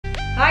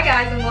Hi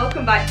guys, and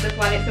welcome back to the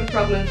Planets and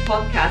Problems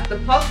podcast, the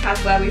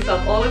podcast where we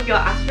solve all of your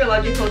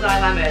astrological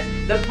dilemmas,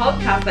 the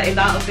podcast that is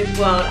out of this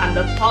world, and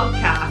the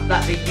podcast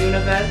that the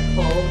universe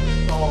calls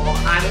for.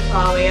 I'm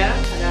Natalia.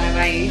 And I'm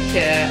Aisha.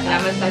 And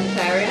I'm a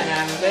Sagittarius. And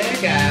I'm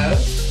a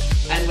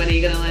Virgo. And when are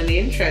you going to learn the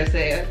intro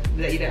so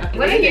that you don't have to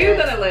When are read you it?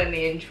 going to learn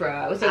the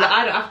intro so that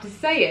I don't have to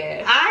say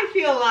it? I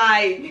feel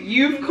like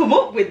you've come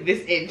up with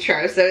this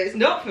intro, so it's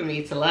not for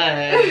me to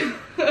learn.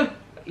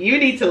 You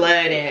need to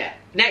learn it.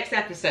 Next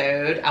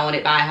episode, I want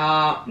it by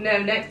heart.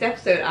 No, next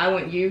episode I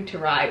want you to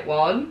write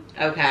one.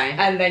 Okay.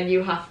 And then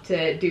you have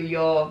to do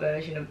your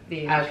version of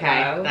the intro.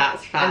 Okay,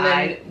 that's fine. And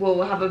then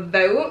we'll have a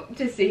vote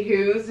to see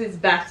whose is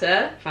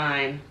better.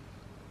 Fine.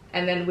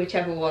 And then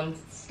whichever one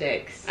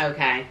sticks.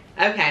 Okay.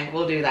 Okay,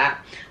 we'll do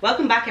that.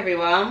 Welcome back,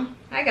 everyone.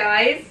 Hi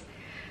guys.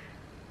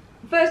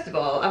 First of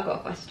all, I've got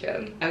a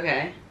question.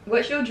 Okay.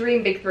 What's your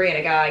dream big three in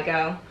a guy?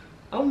 Go.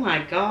 Oh my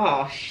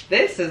gosh,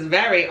 this is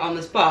very on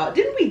the spot.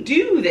 Didn't we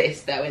do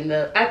this though in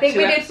the I think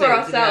we did for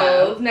episodes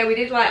ourselves. ago? No, we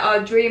did like our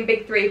dream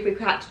big three if we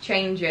had to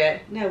change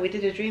it. No, we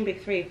did a dream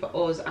big three for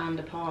us and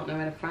a partner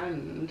and a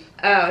friend.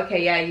 Oh,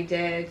 okay, yeah, you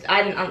did.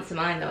 I didn't answer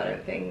mine though, I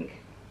don't think.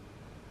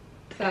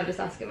 So I'm just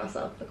asking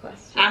myself the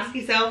question. Ask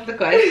yourself the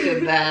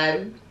question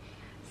then.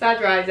 Sag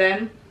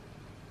rising.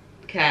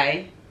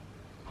 Okay.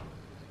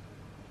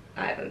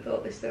 I haven't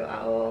thought this through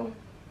at all.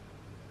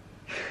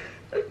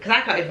 Because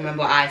I can't even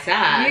remember what I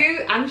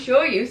said. I'm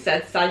sure you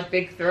said Sag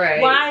big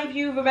three. Why have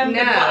you remembered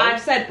No. what I've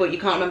said but you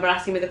can't remember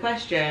asking me the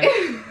question?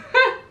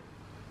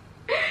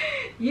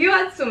 You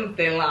had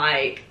something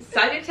like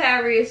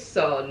Sagittarius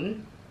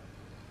Sun.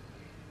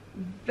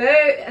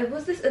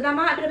 Was this? There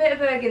might have been a bit of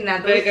Virgo in there.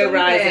 There was Virgo something.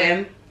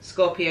 rising,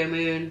 Scorpio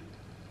moon.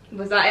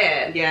 Was that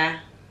it? Yeah,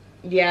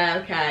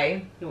 Yeah,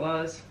 okay. it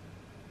was.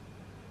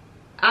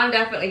 I'm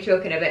definitely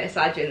chucking a bit of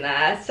Sag in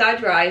there.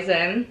 Sag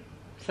rising.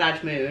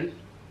 Sag moon.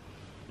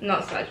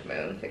 Not Sag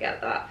moon,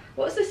 forget that.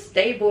 What's a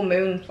stable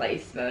moon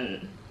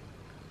placement?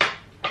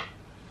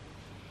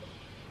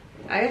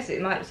 I guess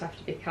it might just have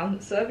to be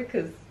Cancer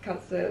because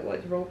Cancer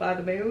is ruled by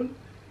the moon.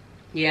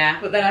 Yeah.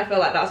 But then I feel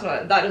like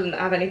that doesn't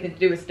have anything to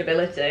do with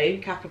stability.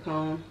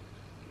 Capricorn.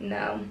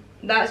 No.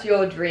 That's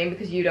your dream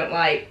because you don't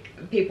like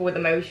people with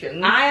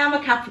emotions. I am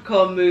a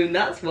Capricorn moon,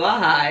 that's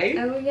why.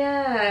 Oh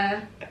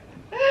yeah.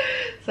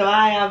 So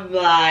I am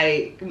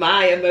like, Do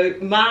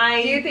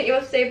you think you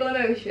have stable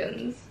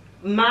emotions?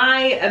 my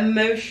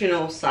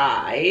emotional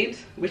side,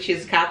 which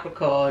is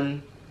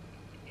Capricorn,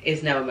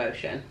 is no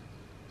emotion.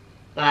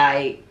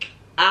 Like,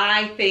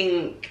 I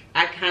think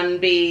I can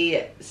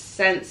be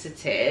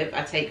sensitive,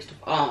 I take stuff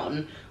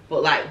on,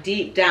 but like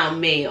deep down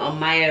me, on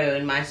my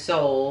own, my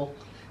soul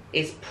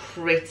is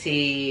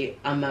pretty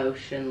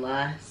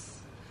emotionless.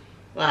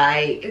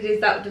 Like,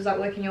 Does that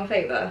work in your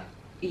favour?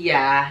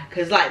 yeah,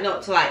 because like,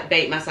 not to like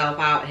bait myself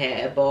out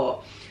here,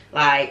 but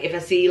like if I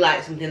see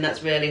like something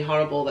that's really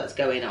horrible that's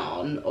going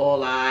on, or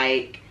if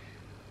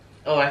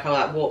I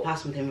like walk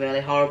past something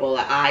really horrible,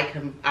 like I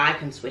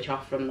can switch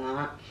off from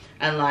that.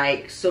 And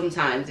like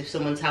sometimes if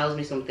someone tells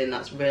me something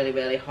that's really,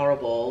 really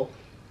horrible,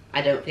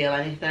 I don't feel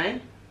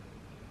anything.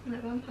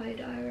 Like Vampire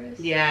Diaries.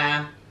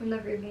 Yeah. I've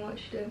never even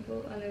watched it,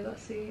 but I know that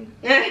scene.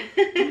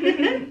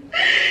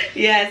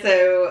 Yeah,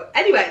 so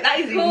anyway, that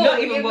is Cool. not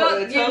even what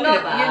we were talking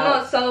about. You've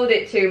not sold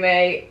it to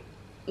me.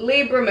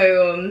 Libra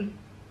moon.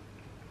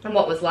 And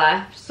what was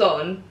left?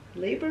 Sun.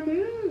 Libra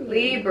moon.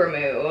 Libra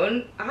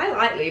moon. I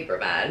like Libra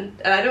man.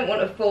 And I don't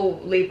want a full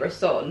Libra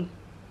sun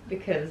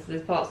because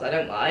there's parts that I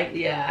don't like.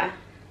 Yeah.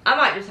 I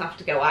might just have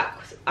to go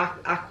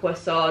aqua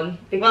sun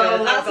because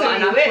Well, that's I've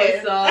got who an you aqua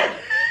with. sun.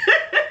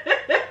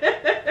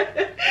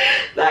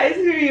 That is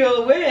who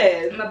you're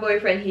with. My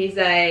boyfriend, he's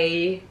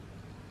a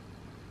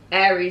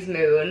Aries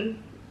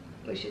moon,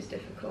 which is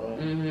difficult.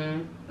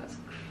 Mhm. That's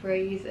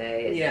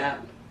crazy. Yeah.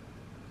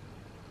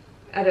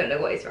 I don't know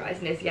what his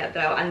rising is yet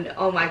though, and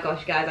oh my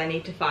gosh guys, I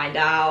need to find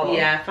out.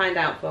 Yeah, find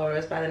out for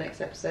us by the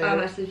next episode. I'll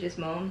message his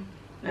mum.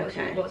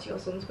 Okay. What's your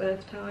son's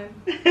birth time?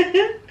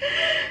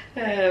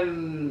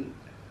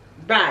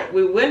 Right,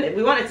 we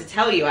wanted to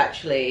tell you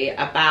actually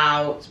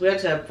about, we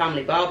went to a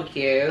family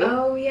barbecue.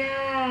 Oh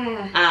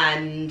yeah.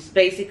 And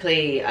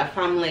basically a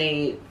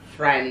family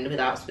friend,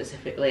 without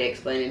specifically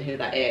explaining who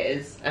that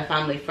is, a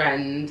family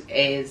friend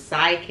is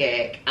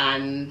psychic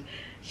and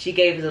she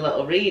gave us a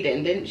little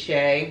reading, didn't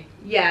she?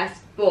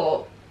 Yes,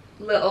 but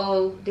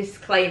little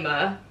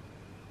disclaimer,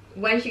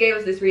 when she gave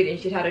us this reading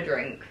she'd had a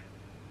drink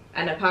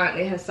and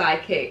apparently her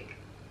psychic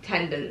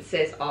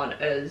tendencies aren't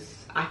as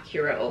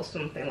accurate or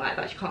something like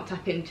that. She can't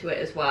tap into it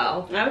as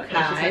well. Okay. When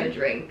she's had a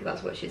drink,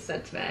 that's what she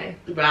said to me.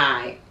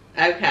 Right,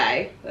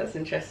 okay, that's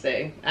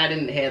interesting. I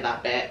didn't hear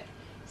that bit,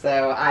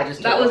 so I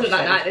just That took what wasn't she that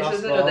said night, as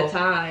this was possible. another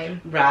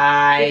time.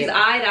 Right. Because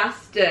I'd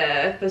asked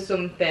her for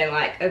something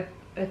like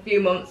a few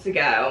months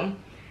ago.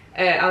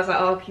 I was like,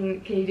 oh,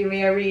 can you do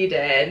me a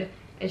reading?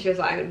 And she was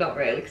like, not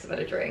really, because I've had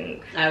a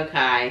drink.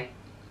 Okay.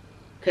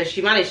 Because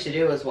she managed to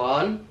do us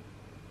one.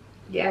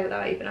 Yeah,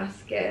 without even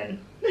asking.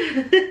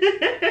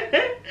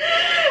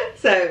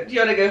 So, do you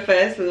want to go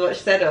first with what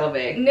she said or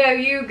me? No,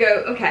 you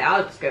go. Okay,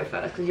 I'll just go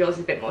first because yours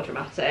is a bit more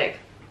dramatic.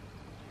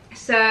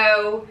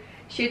 So,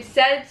 she'd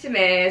said to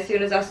me as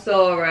soon as I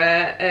saw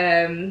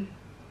her,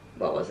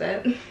 what was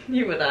it?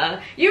 You were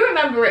there. You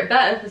remember it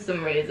better for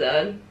some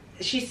reason.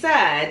 She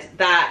said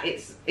that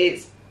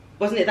it's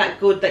wasn't it that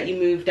good that you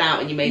moved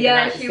out and you made the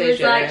right decision? Yeah, she was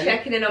like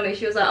checking in on me.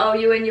 She was like, oh,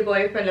 you and your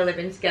boyfriend are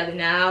living together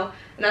now.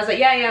 And I was like,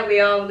 yeah, we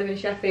are. We live in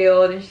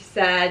Sheffield. And she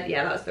said,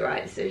 yeah, that's the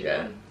right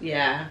decision.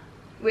 Yeah.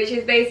 Which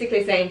is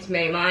basically saying to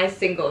me, my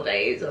single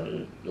days are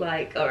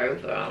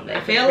over, aren't they?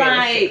 I feel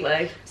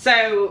like,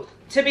 so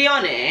to be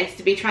honest,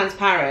 to be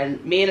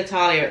transparent, me and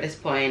Natalia at this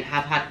point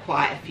have had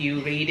quite a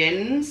few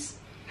readings.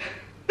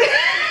 For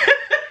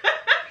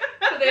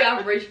the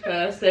average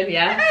person,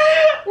 yeah.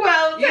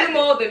 Well, you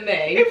more than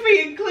me. If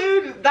we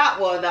include that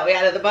one that we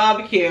had at the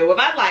barbecue, we've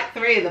had like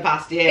 3 in the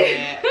past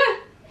year.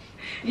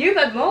 You've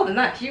had more than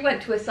that. You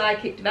went to a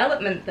psychic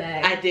development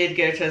thing. I did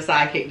go to a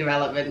psychic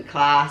development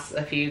class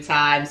a few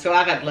times, so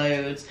I've had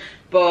loads.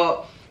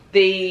 But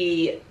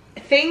the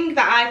thing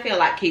that I feel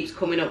like keeps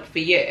coming up for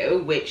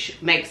you, which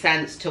makes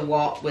sense to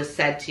what was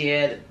said to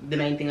you, the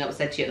main thing that was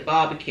said to you at the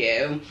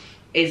barbecue,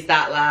 is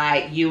that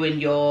like you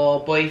and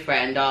your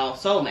boyfriend are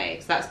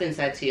soulmates. That's been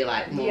said to you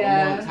like more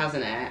than once,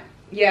 hasn't it?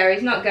 Yeah,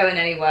 he's not going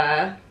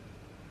anywhere.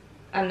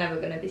 I'm never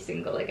going to be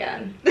single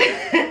again.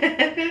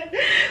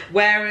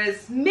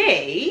 Whereas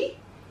me,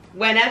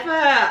 whenever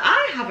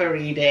I have a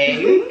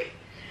reading,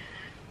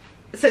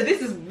 so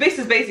this is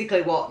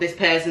basically what this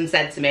person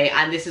said to me,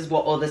 and this is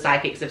what other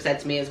psychics have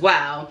said to me as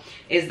well,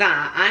 is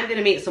that I'm going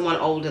to meet someone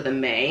older than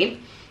me,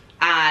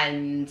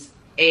 and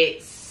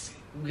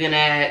we're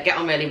gonna get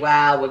on really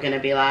well, we're gonna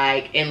be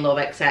like in love,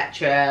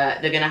 etc.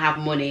 They're gonna have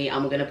money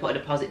and we're gonna put a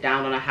deposit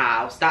down on a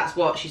house. That's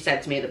what she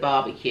said to me at the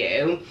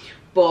barbecue.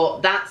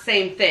 But that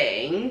same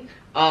thing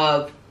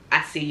of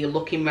I see you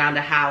looking around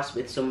a house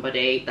with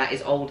somebody that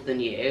is older than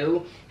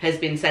you has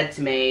been said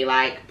to me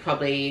like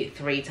probably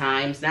 3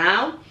 times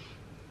now.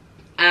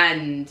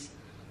 And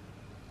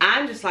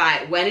I'm just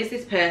like, when is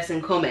this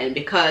person coming?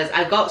 Because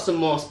I got some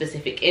more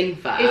specific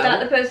info. Is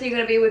that the person you're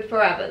going to be with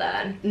forever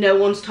then? No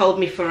one's told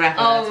me forever,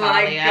 Oh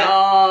Natalia. my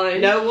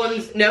god.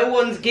 No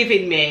one's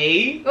giving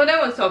me. Well, no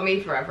one's told me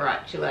forever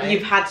actually.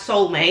 You've had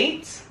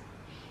soulmates.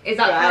 Is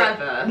that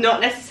forever?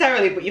 Not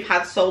necessarily, but you've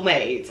had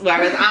soulmates.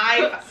 Whereas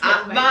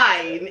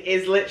mine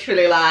is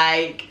literally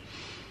like,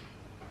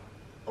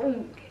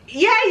 oh,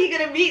 yeah, you're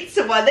going to meet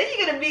someone, then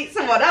you're going to meet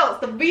someone else.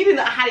 The meeting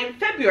that I had in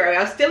February,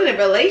 I was still in a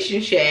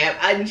relationship,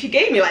 and she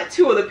gave me like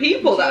 2 other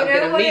people that I'm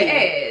going to meet. Do you know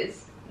what it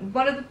is?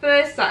 One of the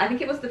first, I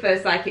think it was the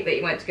first psychic that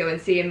you went to go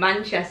and see in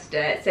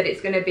Manchester, said it's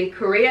going to be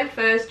career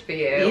first for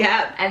you.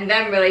 Yeah. And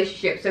then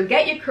relationship. So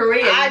get your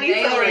career. I need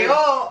to hurry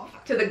up.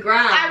 To the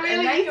ground. I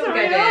really need to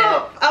hurry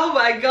up. Oh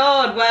my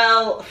god,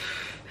 well,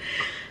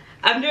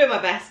 I'm doing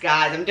my best,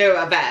 guys. I'm doing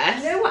my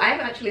best. You know what? I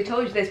haven't actually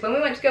told you this. When we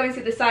went to go and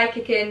see the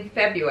psychic in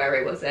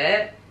February, was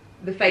it?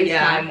 The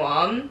FaceTime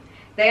one.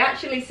 They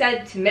actually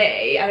said to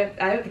me, I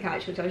don't think I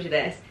actually told you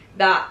this,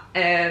 that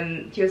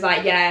she was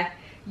like, yeah,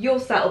 you'll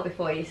settle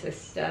before your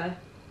sister.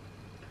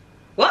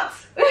 What?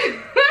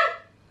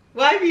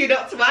 Why have you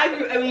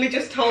only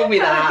just told me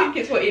that? I think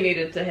it's what you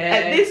needed to hear.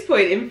 At this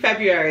point in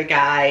February,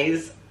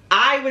 guys,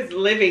 I was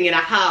living in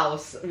a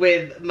house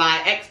with my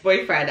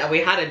ex-boyfriend, and we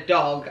had a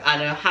dog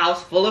and a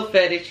house full of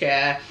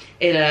furniture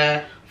in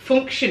a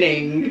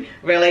functioning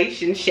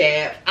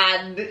relationship,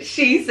 and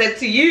she said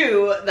to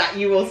you that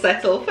you will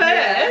settle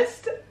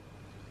first. Yeah.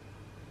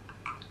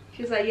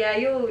 She was like, yeah,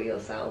 you'll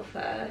settle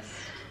first.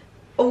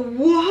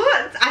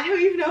 What? I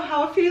don't even know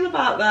how I feel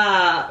about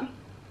that.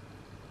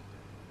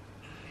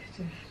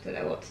 I don't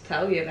know what to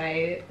tell you,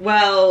 mate.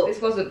 Well, this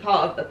wasn't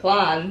part of the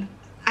plan.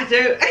 I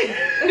don't.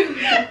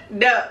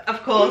 No,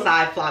 of course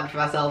I planned for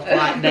myself to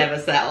like never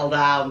settle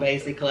down,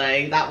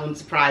 basically. That wouldn't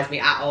surprise me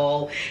at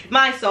all.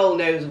 My soul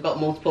knows we've got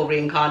multiple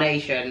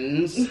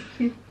reincarnations.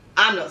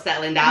 I'm not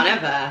settling down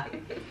ever.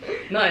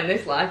 Not in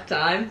this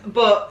lifetime.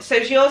 But,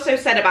 so she also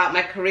said about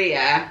my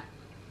career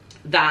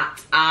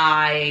that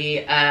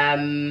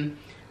I'm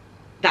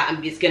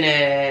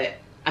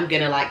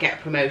gonna like get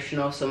a promotion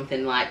or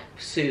something like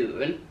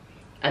soon,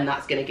 and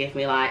that's gonna give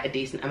me like a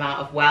decent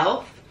amount of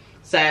wealth.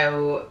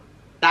 So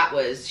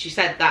she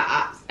said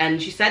that, and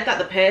she said that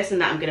the person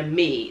that I'm gonna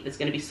meet, there's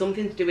gonna be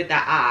something to do with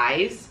their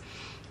eyes,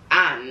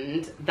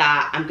 and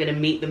that I'm gonna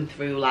meet them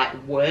through like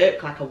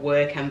work, like a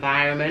work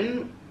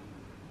environment.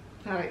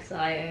 How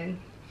exciting.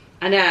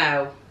 I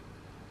know.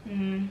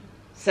 Mm.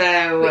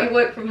 So, but you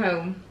work from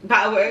home. But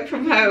I work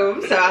from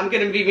home, so I'm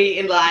going to be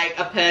meeting like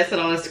a person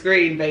on a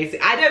screen,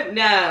 basically. I don't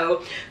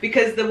know,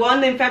 because the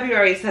one in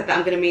February said that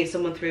I'm going to meet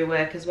someone through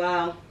work as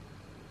well.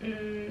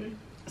 Mm.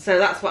 So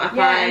that's what I find.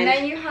 Yeah, and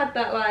then you had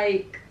that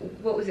like,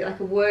 what was it, like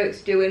a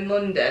works do in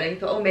London, and you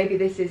thought, oh, maybe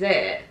this is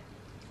it.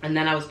 And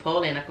then I was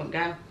poorly and I couldn't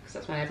go, because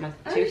that's when I had my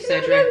Oh, tooth you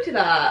surgery. didn't go to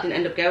that? Didn't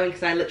end up going,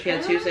 because I literally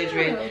had tooth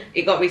surgery.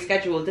 It got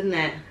rescheduled, didn't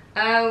it?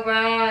 Oh,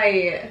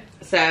 right.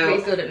 So But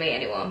you still didn't meet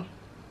anyone?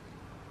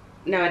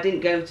 No, I didn't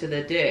go to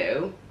the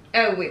do.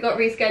 Oh, it got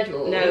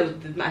rescheduled? No,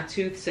 my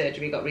tooth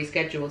surgery got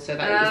rescheduled, so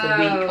that it was the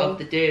week of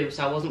the due,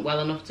 so I wasn't well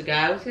enough to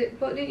go.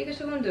 But didn't you go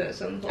to London at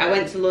some point? I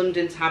went to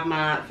London to have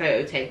my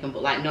photo taken,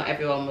 but like not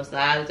everyone was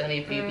there. There's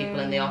only a few people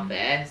in the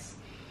office.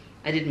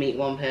 I did meet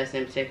one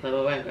person in particular,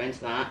 but I won't go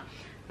into that.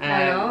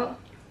 Why not?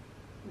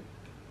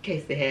 In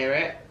case they hear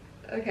it.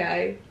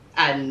 Okay.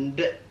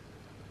 And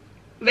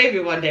maybe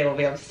one day we'll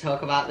be able to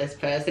talk about this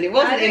person. It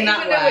wasn't in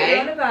that way. I don't even know what you're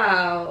on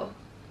about.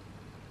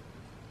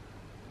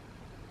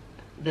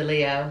 The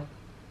Leo.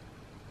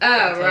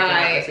 Oh,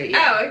 right. Week,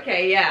 yeah. Oh,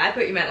 okay, yeah. I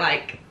thought you meant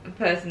like a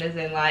person as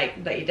in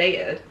like that you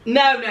dated.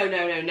 No.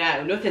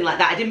 Nothing like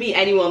that. I didn't meet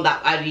anyone that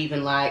I'd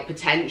even like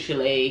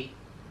potentially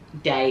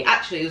date.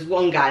 Actually, there was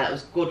one guy that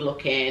was good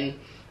looking,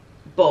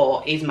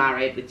 but he's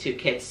married with 2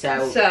 kids. So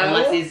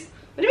unless he's...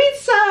 What do you mean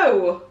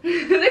so?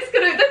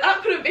 That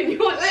could have been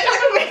your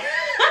choice.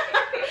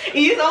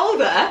 He's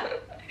older.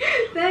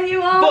 There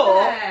you are.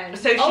 But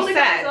so she older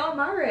said, guys are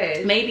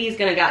married. Maybe he's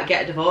gonna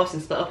get a divorce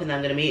and split up, and then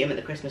I'm gonna meet him at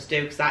the Christmas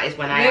do, because that is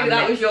when Maybe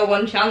that was your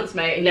one chance,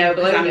 mate. No,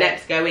 because I'm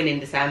next going in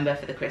December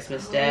for the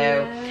Christmas do.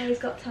 Yeah, he's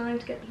got time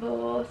to get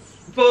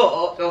divorced.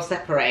 But they'll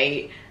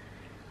separate.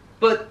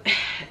 But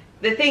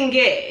the thing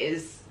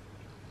is,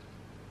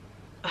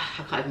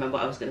 I can't remember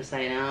what I was going to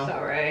say now.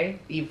 Sorry.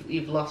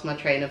 You've lost my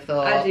train of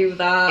thought. I do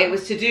that. It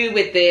was to do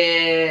with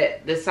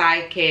the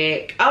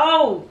psychic.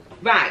 Oh,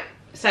 right.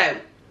 So,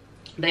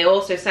 they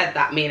also said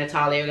that me and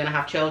Natalia are going to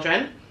have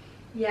children.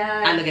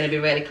 Yeah. And they're going to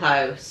be really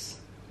close.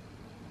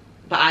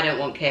 But I don't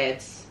want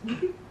kids.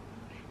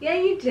 Yeah,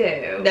 you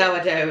do. No,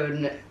 I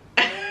don't.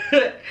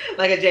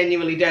 Like, I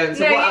genuinely don't.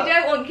 So no, you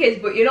don't want kids,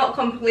 but you're not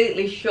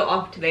completely shut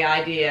off to the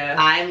idea.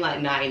 I'm like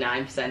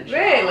 99% sure.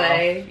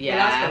 Really? Yeah.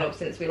 Well, that's gone up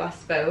since we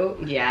last spoke.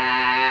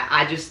 Yeah,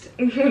 I just...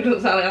 It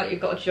doesn't sound like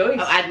you've got a choice.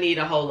 I'd need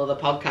a whole other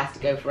podcast to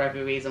go for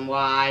every reason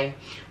why.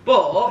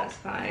 But... That's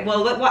fine.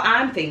 Well, what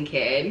I'm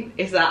thinking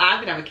is that I'm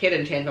going to have a kid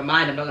and change my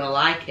mind. I'm not going to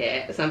like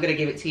it. So I'm going to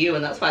give it to you,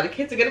 and that's why the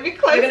kids are going to be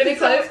close. They're going to be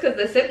close because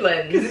they're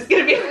siblings. Because it's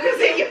going to be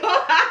opposite your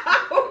house.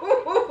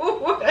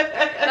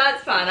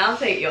 That's fine. I'll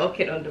take your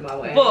kid under my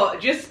wing. But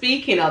just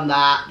speaking on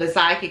that, the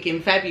psychic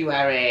in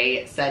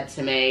February said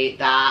to me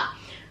that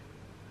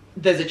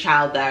there's a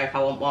child there if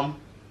I want one.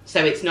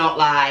 So it's not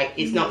like,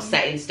 it's not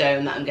set in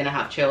stone that I'm going to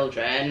have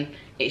children.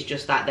 It's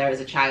just that there is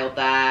a child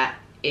there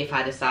if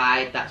I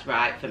decide that's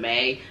right for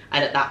me.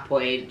 And at that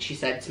point, she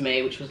said to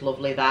me, which was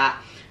lovely, that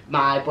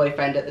my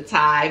boyfriend at the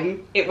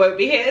time, it won't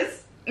be his.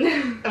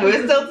 And we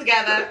were still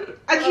together,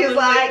 and she was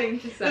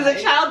like, there's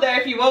a child there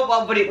if you want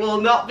one, but it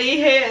will not be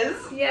his.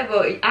 Yeah,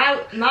 but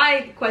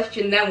my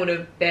question then would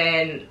have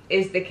been,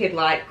 is the kid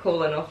like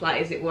cool enough,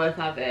 like is it worth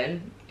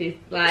having? Like, do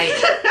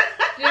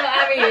you know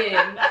what I mean?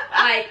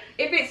 Like,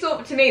 if it's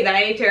up to me, then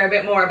I need to hear a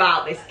bit more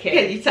about this kid.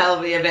 Can you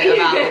tell me a bit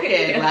about the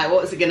kid? Like,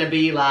 what's it gonna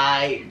be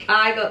like?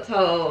 I got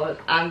told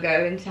I'm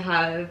going to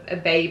have a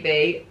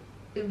baby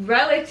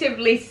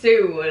relatively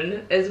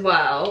soon as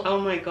well. Oh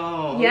my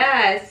god.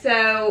 Yeah,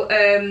 so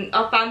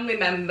our family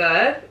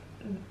member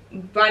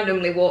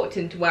randomly walked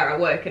into where I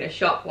work in a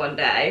shop one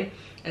day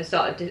and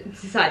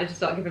decided to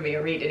start giving me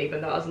a reading, even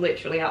though I was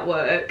literally at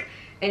work.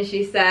 And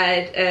she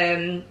said,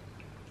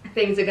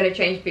 things are going to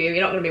change for you.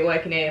 You're not going to be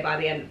working here by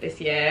the end of this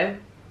year.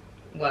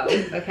 Well,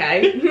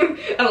 okay.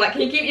 I'm like,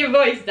 can you keep your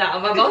voice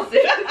down? My boss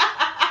is.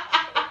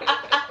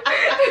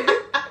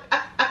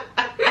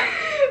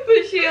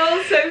 But she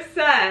also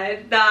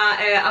said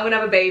that I'm going to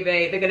have a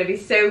baby. They're going to be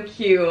so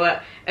cute.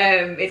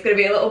 It's going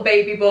to be a little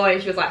baby boy.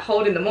 And she was like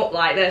holding them up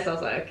like this. I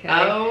was like, okay.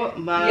 Oh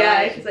my god.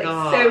 Yeah, she's like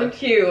so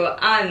cute.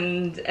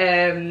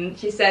 And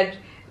she said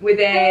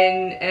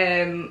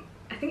within,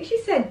 I think she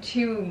said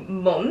 2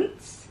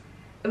 months.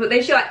 But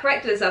then she like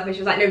corrected herself and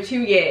she was like, no, 2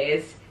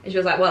 years. And she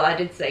was like, well, I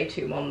did say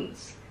 2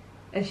 months.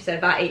 And she said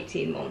about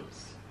 18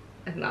 months.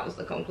 And that was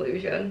the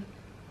conclusion.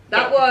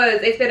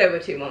 It's been over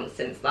 2 months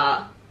since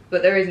that.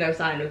 But there is no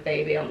sign of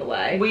baby on the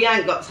way. We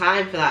ain't got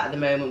time for that at the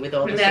moment with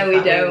all the stuff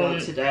that we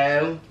want to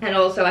do. And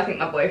also, I think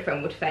my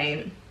boyfriend would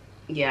faint.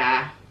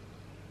 Yeah.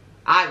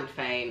 I would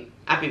faint.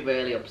 I'd be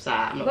really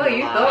upset. I'm not Well, gonna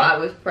you lie. thought I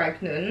was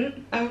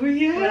pregnant. Oh,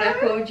 yeah? When I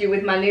called you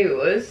with my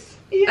news.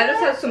 Yeah. I just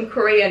had some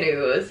Korea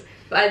news.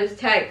 But I just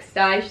text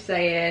Dash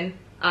saying,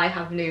 I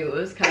have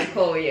news, can I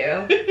call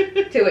you?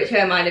 To which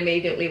her mind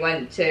immediately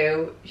went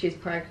to, she's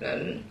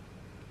pregnant.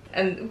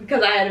 And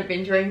because I hadn't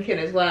been drinking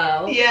as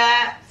well.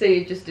 Yeah. So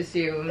you just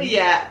assumed.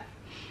 Yeah.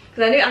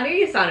 Because I knew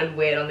you sounded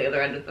weird on the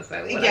other end of the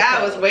phone. Yeah,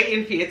 I was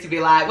waiting for you to be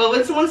like, well,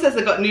 when someone says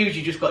they've got news,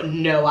 you just got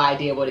no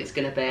idea what it's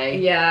going to be.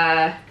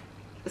 Yeah.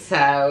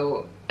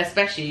 So,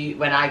 especially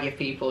when I give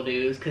people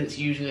news, because it's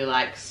usually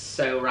like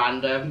so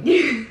random.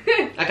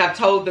 Like, I've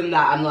told them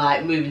that I'm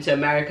like moving to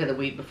America the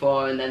week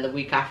before, and then the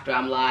week after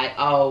I'm like,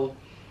 oh,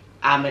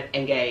 I'm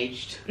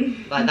engaged.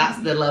 Like, that's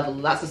the level,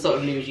 that's the sort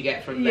of news you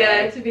get from me.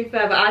 Yeah, to be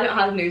fair, but I don't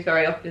have news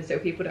very often, so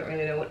people don't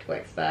really know what to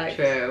expect.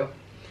 True.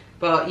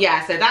 But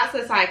yeah, so that's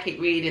the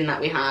psychic reading that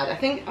we had. I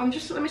think, let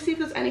me see if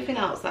there's anything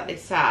else that they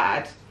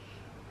said.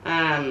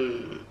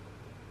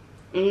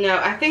 No,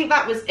 I think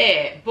that was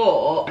it,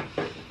 but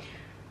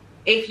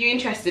if you're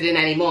interested in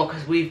any more,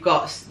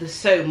 because there's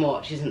so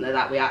much, isn't there,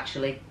 that we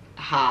actually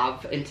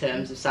have in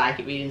terms of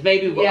psychic readings.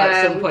 Maybe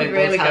at some point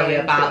we'll tell you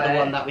about the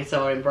one that we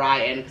saw in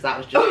Brighton, because that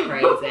was just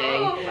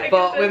crazy.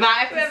 But we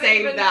might have to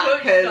save that,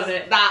 because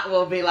that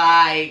will be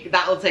like,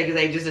 that will take us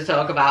ages to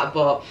talk about.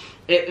 But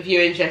if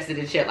you're interested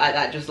in shit like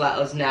that, just let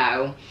us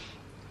know.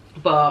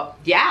 But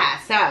yeah,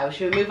 so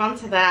should we move on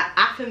to the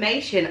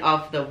affirmation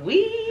of the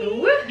week?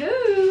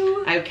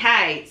 Woohoo!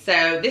 Okay,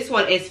 so this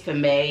one is for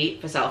me,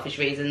 for selfish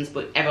reasons,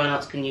 but everyone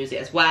else can use it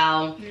as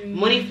well.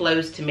 Money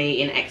flows to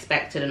me in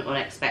expected and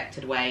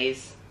unexpected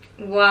ways.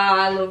 Wow,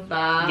 I love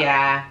that.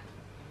 Yeah.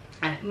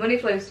 Money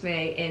flows to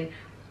me in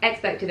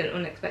expected and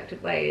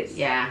unexpected ways.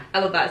 Yeah. I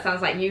love that. It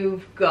sounds like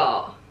you've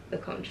got the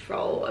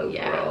control overall.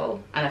 Yeah.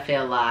 And I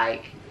feel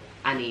like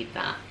I need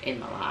that in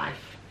my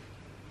life.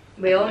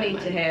 We all need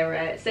to hear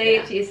it. Say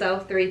it to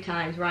yourself 3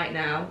 times right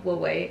now. We'll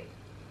wait.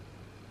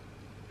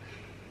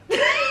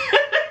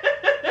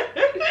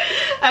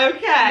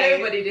 Okay.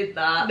 Nobody did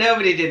that.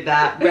 Nobody did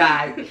that.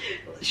 Right.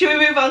 Should we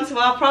move on to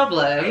our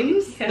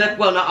problems? Yeah.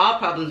 Well, not our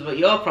problems, but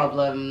your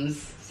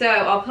problems. So,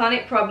 our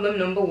planet problem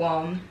number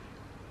 1.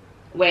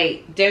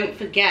 Wait, don't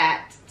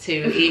forget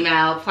to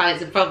email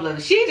Planets and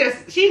Problems. She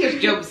just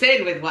jumps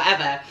in with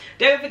whatever.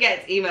 Don't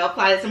forget to email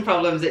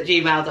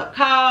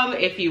planetsandproblems@gmail.com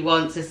if you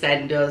want to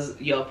send us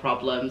your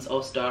problems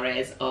or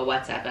stories or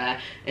whatever.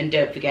 And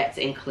don't forget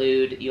to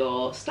include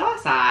your star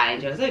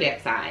signs, your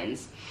zodiac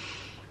signs.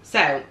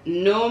 So,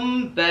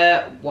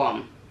 number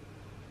 1.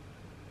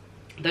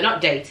 They're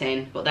not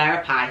dating, but they're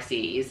a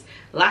Pisces.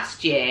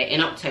 Last year, in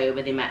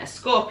October, they met a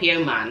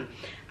Scorpio man,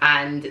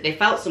 and they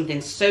felt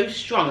something so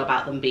strong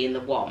about them being the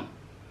one.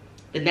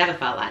 They'd never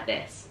felt like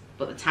this,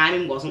 but the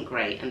timing wasn't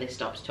great and they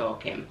stopped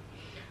talking.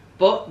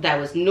 But there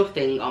was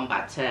nothing on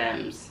bad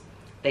terms.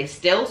 They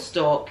still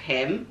stalk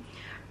him,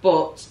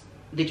 but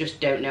they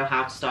just don't know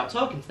how to start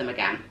talking to them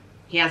again.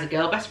 He has a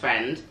girl best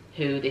friend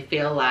who they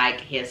feel like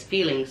he has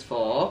feelings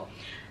for,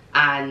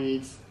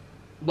 and,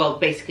 well,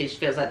 basically just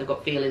feels like they've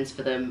got feelings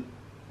for them.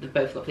 They've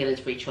both got feelings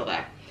for each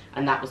other.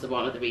 And that was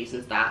one of the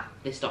reasons that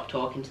they stopped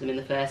talking to them in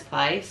the first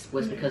place,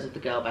 was because of the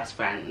girl best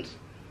friend.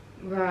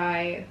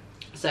 Right.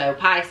 So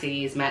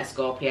Pisces met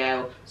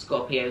Scorpio,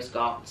 Scorpio's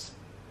got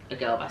a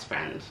girl best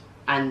friend,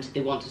 and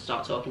they want to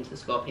start talking to the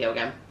Scorpio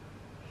again.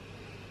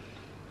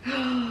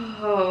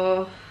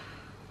 Oh,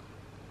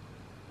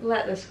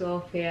 let the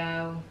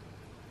Scorpio.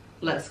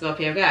 Let the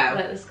Scorpio go.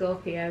 Let the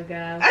Scorpio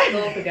go.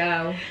 Scorpio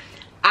go.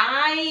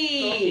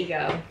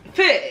 Scorpio.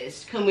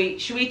 First,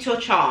 should we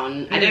touch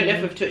on, I don't know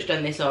if we've touched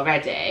on this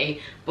already,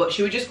 but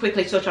should we just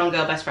quickly touch on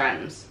girl best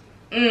friends?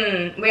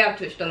 We have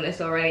touched on this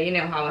already. You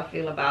know how I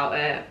feel about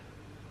it.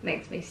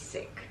 Makes me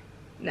sick.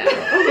 No.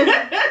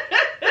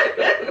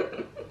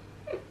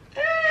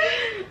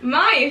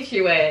 My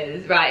issue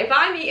is, right, if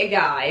I meet a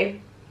guy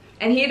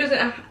and he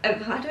doesn't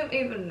I don't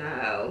even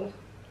know.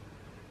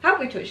 Have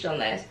we touched on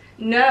this?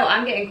 No,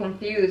 I'm getting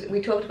confused.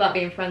 We talked about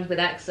being friends with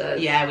exes.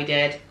 Yeah, we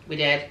did.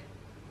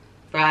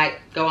 Right,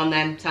 go on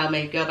then, tell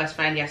me, girl best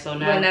friend, yes or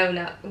no? Well,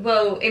 no.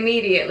 Well,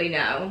 immediately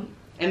no.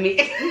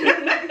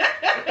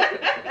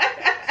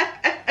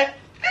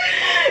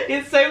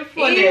 It's so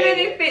funny. Even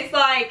if it's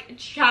like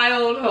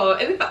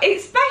childhood,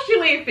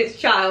 especially if it's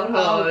childhood.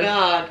 Oh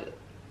God.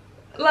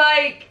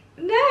 Like,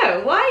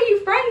 no, why are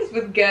you friends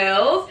with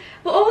girls?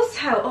 But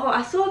also,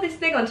 I saw this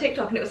thing on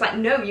TikTok and it was like,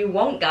 no, you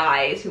want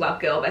guys who have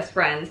girl best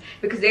friends,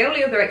 because the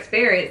only other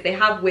experience they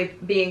have with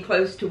being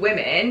close to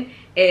women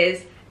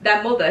is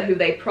their mother, who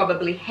they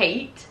probably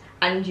hate,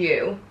 and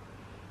you.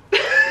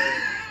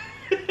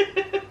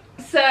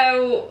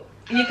 So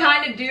you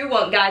kind of do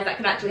want guys that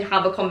can actually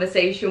have a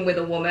conversation with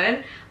a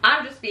woman.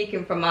 I'm just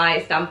speaking from my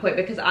standpoint,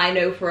 because I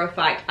know for a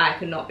fact I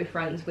cannot be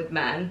friends with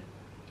men.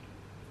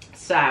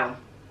 So,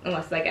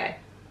 unless they're gay.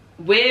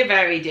 We're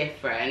very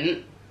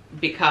different,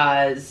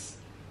 because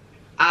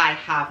I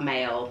have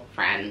male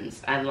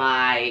friends, and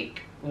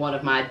like one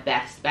of my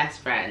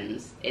best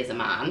friends is a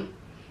man,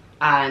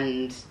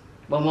 and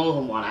well, more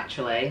than one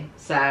actually.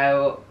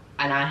 So,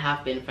 and I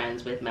have been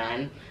friends with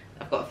men.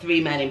 I've got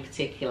 3 men in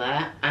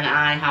particular, and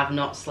I have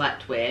not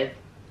slept with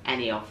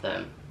any of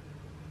them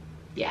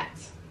yet.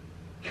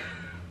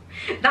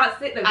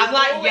 That's it though. I'm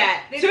like,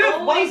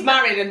 yeah, one's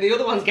married and the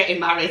other one's getting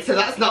married, so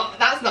that's not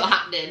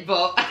happening,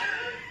 but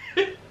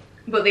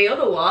but the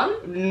other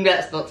one,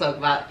 let's not talk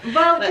about.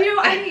 Well, do you know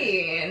what I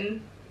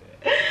mean?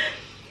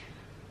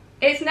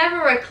 It's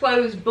never a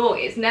closed book.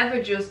 It's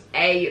never just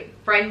a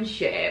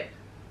friendship.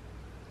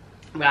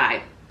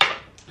 Right.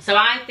 So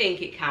I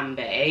think it can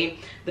be.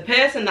 The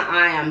person that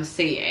I am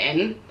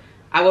seeing,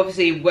 I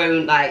obviously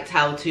won't like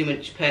tell too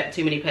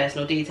many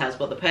personal details,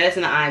 but the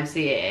person that I'm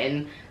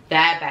seeing,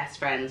 their best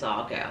friends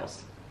are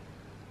girls.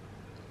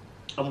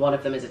 And one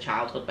of them is a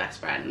childhood best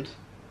friend.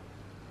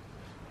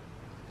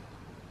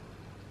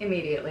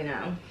 Immediately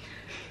no.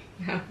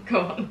 No, go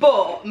on.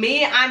 But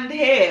me and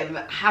him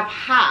have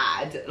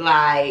had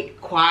like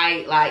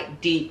quite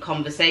like deep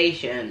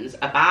conversations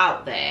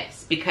about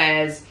this,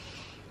 because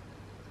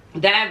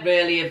they're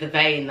really of the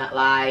vein that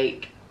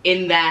like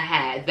in their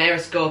head, they're a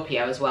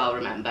Scorpio as well,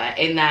 remember,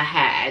 in their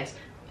head,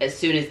 as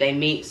soon as they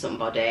meet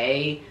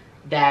somebody,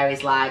 there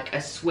is like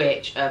a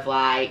switch of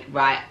like,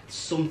 right,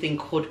 something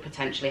could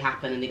potentially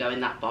happen, and they go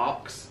in that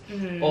box,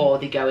 or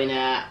they go in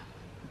a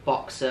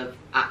box of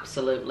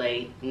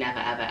absolutely never,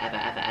 ever, ever,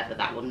 ever, ever,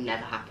 that will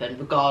never happen,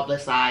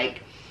 regardless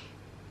like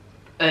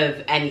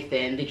of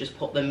anything. They just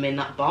put them in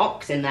that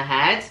box in their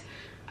head,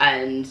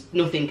 and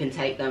nothing can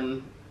take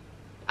them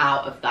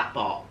out of that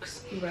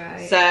box.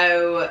 Right.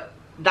 So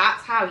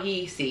that's how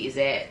he sees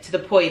it, to the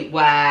point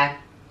where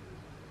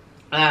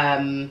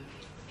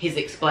he's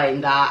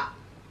explained that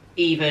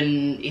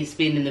even he's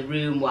been in the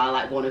room while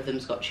like one of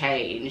them's got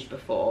changed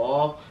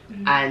before,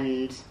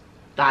 and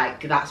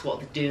like that's what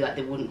they do, like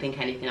they wouldn't think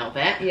anything of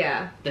it.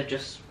 Yeah. They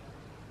just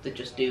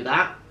do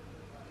that.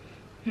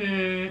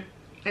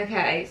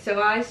 Okay,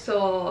 so I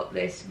saw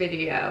this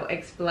video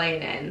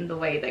explaining the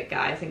way that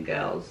guys and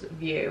girls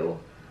view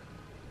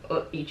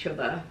each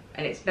other,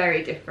 and it's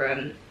very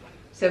different.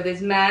 So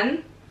there's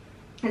men,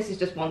 this is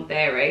just one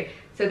theory,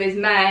 so there's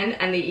men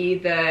and they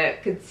either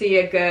could see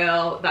a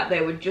girl that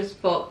they would just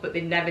fuck but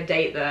they'd never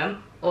date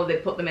them, or they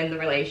put them in the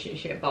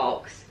relationship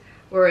box.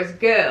 Whereas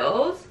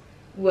girls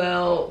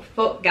will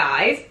fuck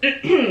guys,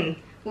 sorry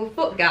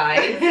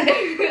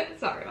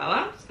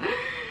about that.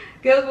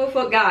 Girls will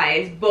fuck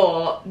guys,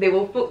 but they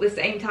will fuck the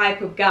same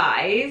type of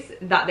guys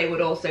that they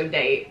would also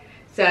date.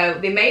 So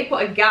they may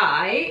put a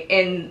guy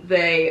in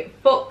the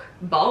fuck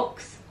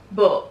box,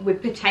 but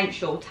with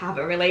potential to have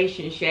a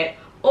relationship,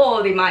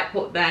 or they might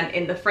put them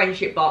in the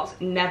friendship box,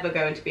 never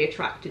going to be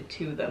attracted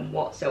to them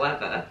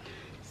whatsoever.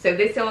 So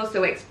this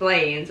also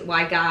explains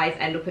why guys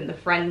end up in the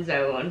friend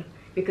zone,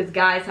 because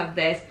guys have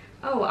this,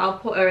 oh, I'll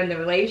put her in the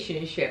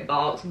relationship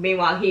box,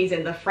 meanwhile he's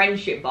in the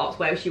friendship box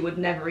where she would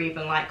never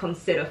even like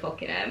consider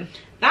fucking him.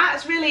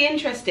 That's really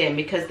interesting,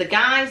 because the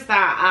guys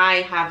that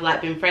I have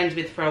like been friends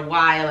with for a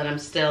while and I'm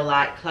still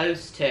like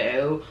close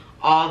to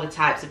are the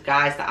types of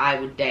guys that I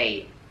would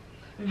date.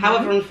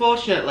 However,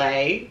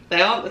 unfortunately, they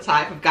aren't the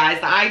type of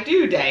guys that I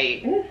do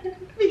date.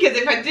 Because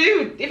if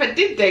I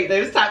did date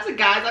those types of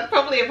guys, I'd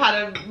probably have had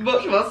a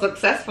much more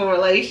successful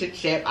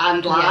relationship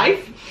and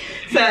life.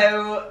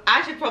 So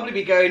I should probably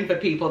be going for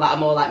people that are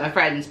more like my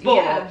friends.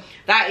 But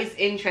that is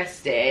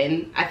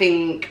interesting. I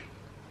think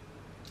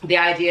the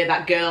idea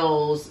that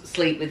girls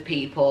sleep with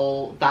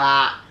people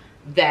that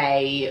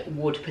they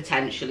would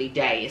potentially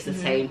date is the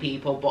same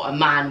people, but a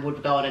man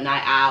would go on a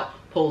night out,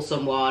 pull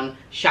someone,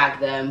 shag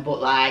them,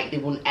 but like they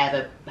wouldn't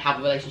ever have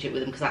a relationship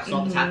with them, because that's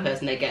not the type of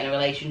person they get in a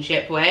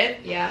relationship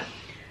with. Yeah.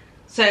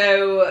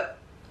 So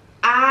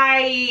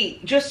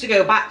just to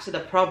go back to the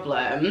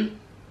problem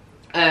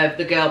of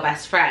the girl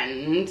best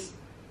friend,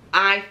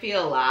 I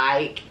feel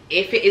like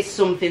if it is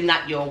something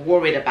that you're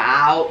worried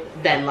about,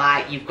 then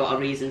like you've got a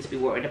reason to be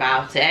worried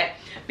about it.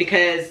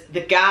 Because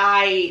the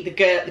guy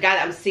that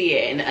I'm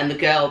seeing and the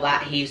girl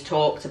that he's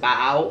talked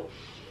about,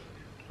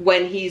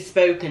 when he's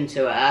spoken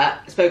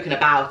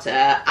about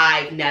her,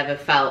 I've never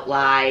felt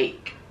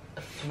like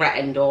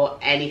threatened or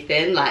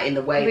anything, like in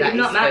the way that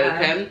he's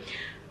spoken.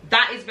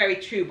 That is very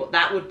true, but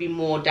that would be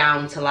more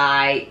down to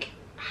like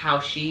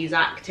how she's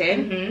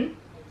acting.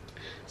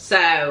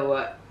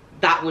 So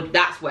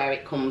that's where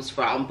it comes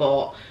from.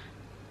 But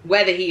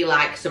whether he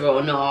likes her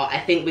or not, I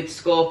think with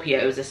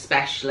Scorpios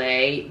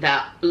especially,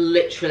 they're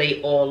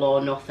literally all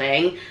or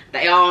nothing.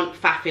 They aren't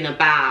faffing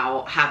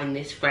about having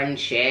this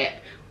friendship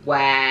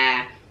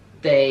where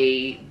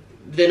they're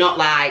not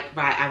like,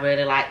 right, I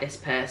really like this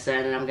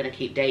person and I'm gonna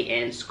keep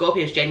dating.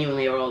 Scorpios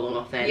genuinely are all or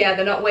nothing. Yeah,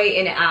 they're not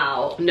waiting it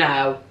out.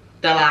 No,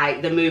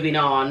 they're moving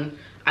on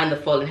and they're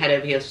falling head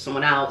over heels for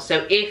someone else.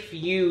 So if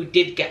you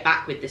did get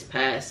back with this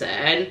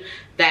person,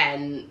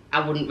 then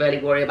I wouldn't really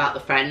worry about the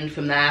friend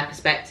from their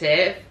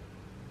perspective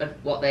of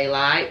what they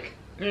like.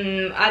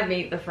 I'd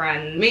meet the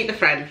friend. Meet the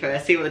friend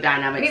first, see what the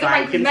dynamics meet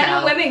are. The friend, men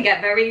and women get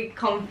very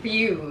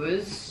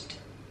confused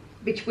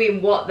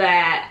between what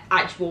their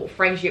actual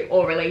friendship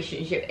or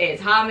relationship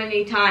is. How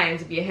many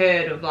times have you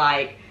heard of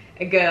like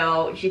a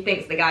girl, she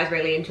thinks the guy's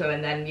really into her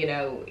and then, you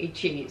know, he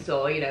cheats,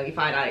 or, you know, you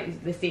find out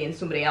they're seeing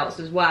somebody else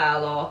as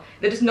well, or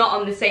they're just not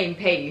on the same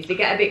page. They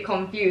get a bit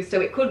confused. So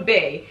it could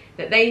be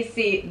that they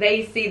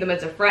see them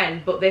as a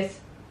friend, but this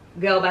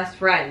girl best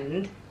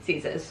friend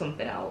sees it as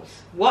something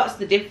else. What's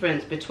the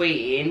difference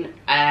between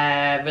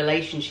a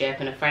relationship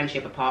and a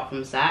friendship apart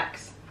from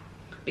sex?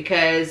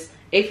 Because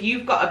if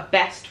you've got a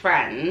best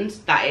friend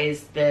that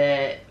is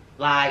the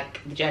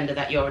gender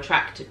that you're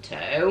attracted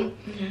to,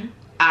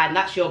 and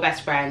that's your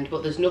best friend,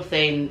 but there's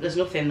nothing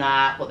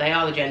that, but they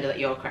are the gender that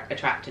you're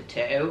attracted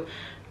to,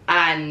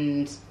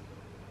 and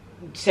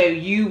so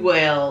you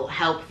will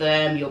help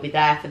them, you'll be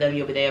there for them,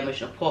 you'll be their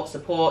emotional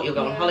support, you'll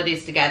go on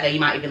holidays together, you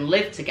might even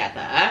live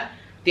together.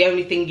 The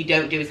only thing you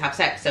don't do is have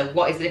sex. So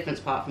what is the difference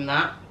apart from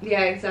that?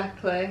 Yeah,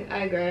 exactly. I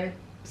agree.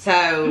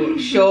 So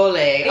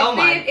surely, oh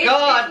my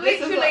god,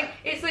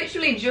 it's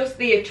literally just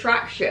the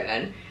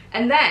attraction.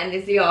 And then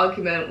there's the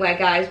argument where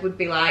guys would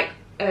be like,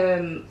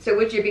 so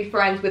would you be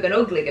friends with an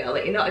ugly girl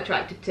that you're not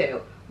attracted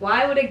to?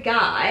 why would a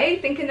guy,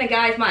 think in the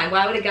guy's mind,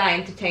 why would a guy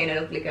entertain an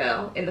ugly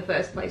girl in the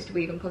first place to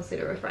even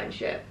consider a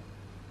friendship?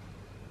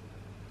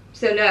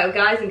 So no,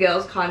 guys and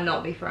girls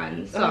cannot be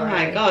friends. Sorry. Oh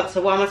my god,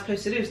 so what am I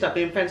supposed to do? Stop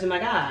being friends with my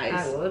guys?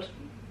 I would.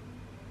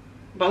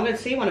 But I'm going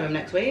to see one of them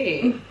next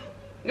week.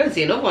 I'm going to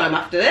see another one of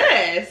them after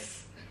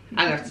this.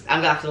 I'm going to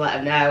have to let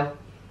them know.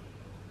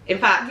 In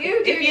fact,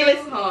 if you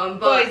listen,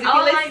 boys, if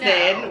you're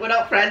listening, we're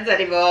not friends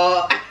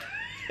anymore.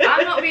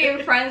 I'm not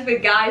being friends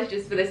with guys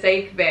just for the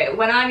sake of it.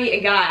 When I meet a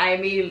guy, I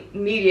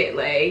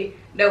immediately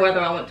know whether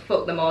I want to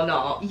fuck them or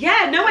not.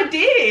 Yeah, no, I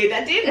did.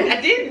 I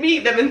did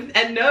meet them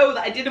and know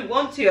that I didn't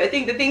want to. I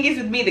think the thing is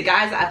with me, the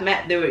guys that I've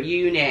met, they were at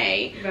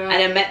uni. Right. And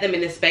I met them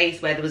in a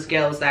space where there was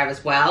girls there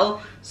as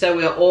well. So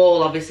we were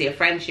all obviously a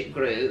friendship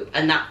group.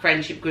 And that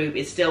friendship group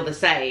is still the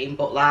same.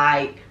 But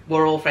like,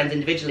 we're all friends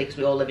individually because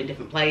we all live in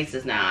different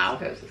places now. I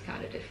suppose it's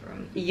kind of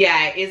different.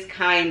 Yeah, it is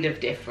kind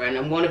of different.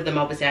 And one of them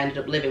obviously I ended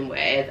up living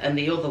with. And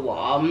the other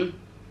one,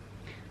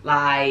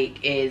 like,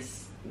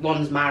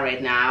 one's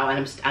married now,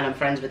 and I'm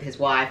friends with his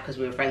wife because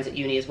we were friends at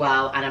uni as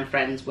well, and I'm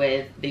friends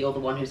with the other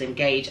one who's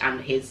engaged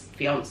and his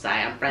fiance.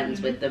 I'm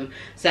friends with them,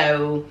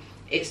 so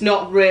it's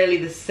not really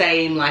the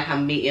same. Like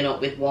I'm meeting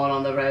up with one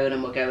on the road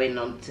and we're going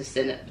on to the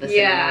cinema and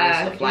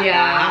stuff like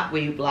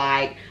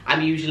that.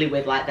 I'm usually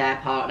with like their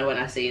partner when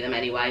I see them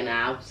anyway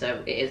now,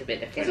 so it is a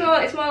bit different.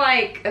 It's more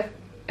like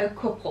a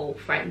couple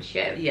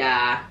friendship.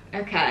 Yeah.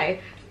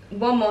 Okay.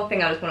 One more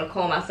thing I just want to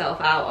call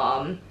myself out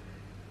on.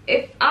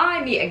 If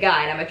I meet a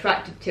guy and I'm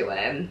attracted to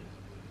him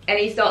and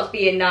he starts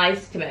being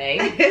nice to me,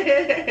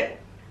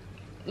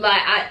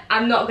 like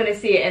I'm not going to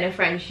see it in a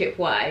friendship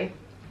way.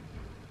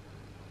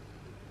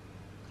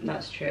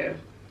 That's true.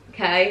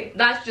 Okay,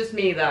 that's just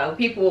me though.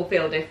 People will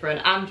feel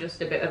different. I'm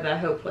just a bit of a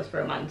hopeless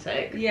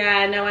romantic.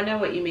 Yeah, no, I know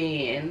what you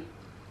mean.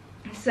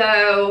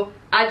 So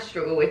I'd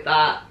struggle with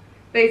that.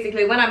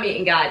 Basically, when I'm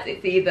meeting guys,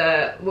 it's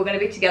either we're going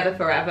to be together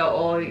forever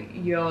or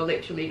you're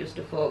literally just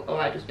a fuck or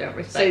I just don't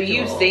respect you.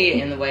 So you see it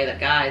in the way that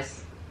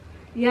guys...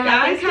 Yeah,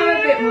 I think I'm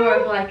a bit more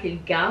of like a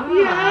guy.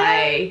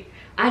 Yeah.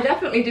 I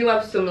definitely do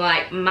have some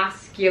like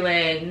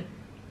masculine,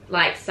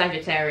 like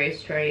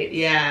Sagittarius traits.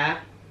 Yeah.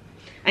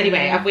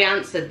 Anyway, have we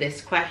answered this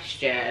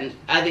question?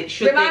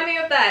 Remind me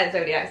of their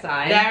zodiac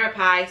sign. They're a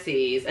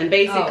Pisces, and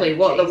basically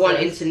what they're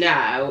wanting to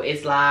know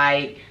is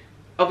like...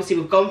 Obviously,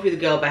 we've gone through the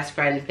girl best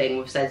friend thing.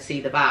 We've said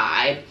see the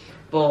vibe,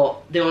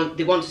 but they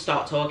want to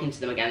start talking to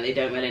them again. They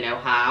don't really know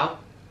how.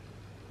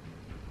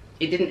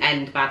 It didn't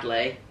end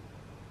badly.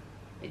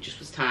 It just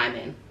was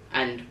timing,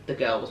 and the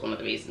girl was one of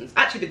the reasons.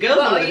 Actually, the girl's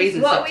one of the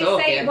reasons to stop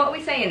talking. What are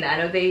we saying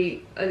then? Are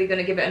they going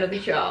to give it another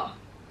shot?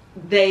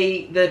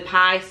 The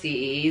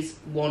Pisces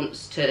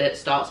wants to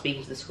start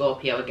speaking to the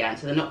Scorpio again,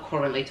 so they're not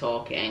currently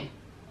talking.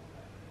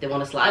 They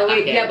want to slide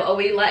back in. Yeah, but are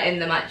we letting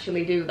them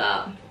actually do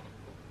that?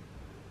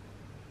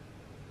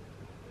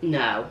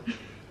 No.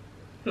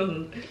 I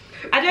don't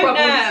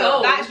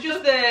know. That's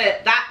just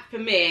that for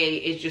me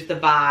is just the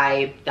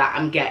vibe that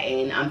I'm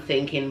getting. I'm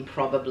thinking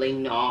probably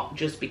not,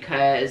 just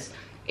because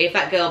if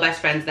that girl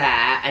best friend's there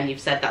and you've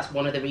said that's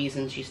one of the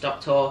reasons you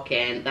stopped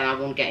talking, then I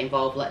won't get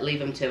involved. Leave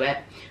them to it,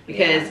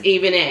 because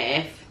even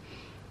if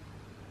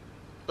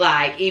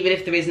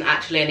there isn't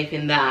actually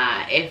anything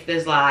there, if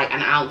there's like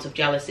an ounce of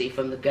jealousy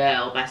from the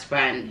girl best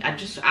friend,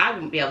 I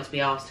wouldn't be able to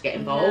be asked to get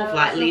involved.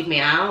 No, leave me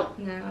out.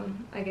 No,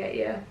 I get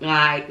you.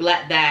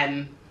 Let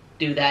them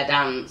do their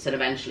dance and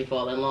eventually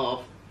fall in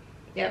love.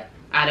 Yep.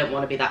 I don't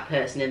want to be that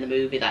person in the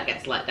movie that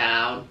gets let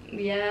down.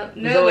 Yeah,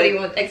 nobody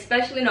wants,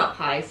 especially not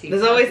Pisces.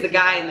 There's always the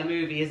guy in the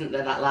movie, isn't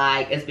there, that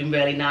like has been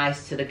really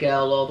nice to the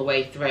girl all the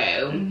way through,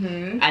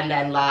 and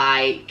then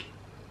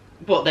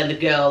but then the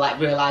girl like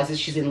realises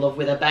she's in love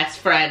with her best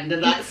friend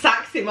and like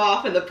sacks him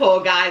off, and the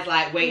poor guy's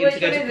like waiting to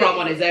go to prom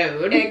on his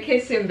own. A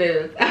kissing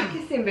booth.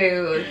 Kissing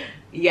booth.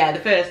 Yeah, the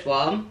first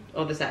one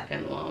or the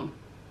second one.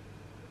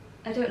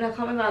 I don't know, I can't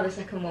remember how the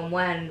second one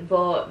went,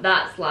 but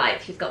that's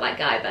like, she's got that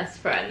guy best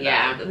friend.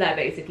 Yeah. They're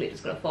basically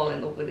just going to fall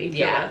in love with each other.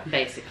 Yeah,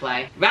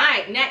 basically.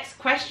 Right, next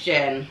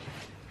question.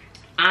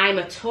 I'm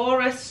a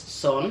Taurus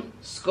sun,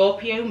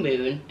 Scorpio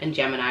moon, and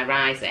Gemini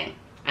rising.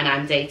 And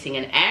I'm dating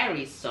an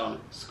Aries sun,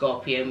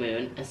 Scorpio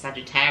moon, and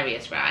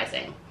Sagittarius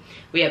rising.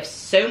 We have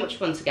so much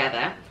fun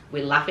together,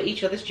 we laugh at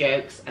each other's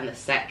jokes, and the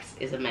sex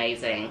is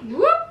amazing.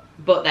 Whoop.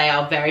 But they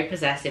are very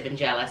possessive and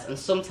jealous, and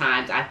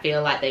sometimes I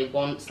feel like they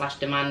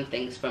want/demand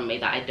things from me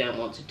that I don't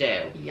want to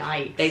do.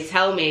 Yikes. They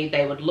tell me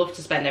they would love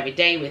to spend every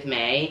day with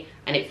me,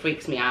 and it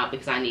freaks me out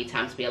because I need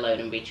time to be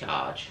alone and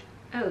recharge.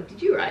 Oh, did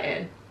you write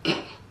in?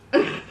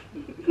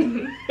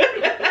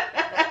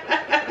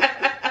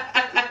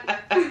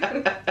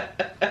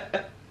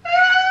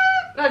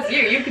 That's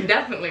you can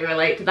definitely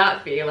relate to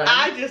that feeling.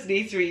 I just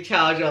need to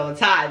recharge all the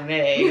time,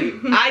 me.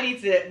 I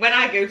need to, when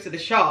I go to the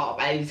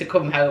shop, I need to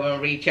come home and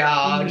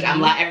recharge.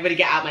 I'm like, everybody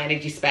get out my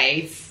energy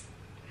space.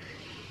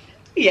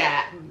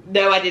 Yeah,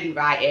 no, I didn't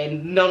write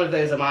in. None of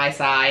those are my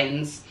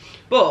signs.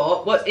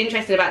 But what's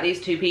interesting about these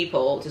two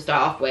people, to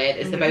start off with,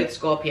 is they're both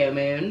Scorpio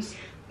moons.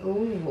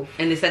 Ooh.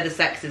 And they said the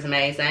sex is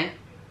amazing.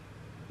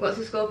 What's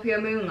a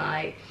Scorpio moon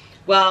like?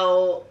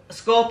 Well,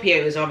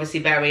 Scorpios are obviously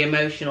very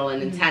emotional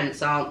and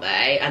intense, aren't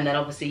they? And then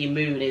obviously your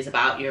moon is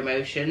about your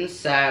emotions,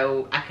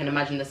 so I can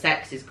imagine the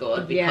sex is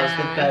good because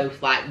they're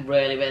both like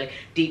really, really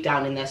deep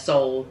down in their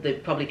soul. They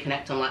probably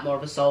connect on like more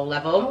of a soul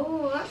level.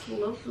 Oh, that's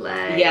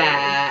lovely.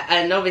 Yeah,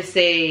 and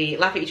obviously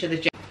laugh at each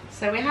other's jokes.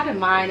 So we had a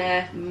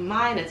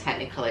minor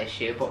technical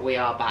issue, but we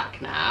are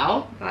back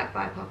now. Back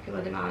by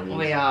popular demand.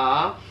 We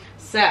are.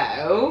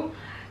 So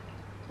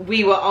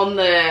we were on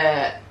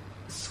the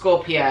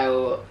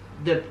Scorpio.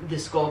 The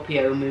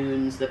Scorpio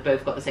moons, they've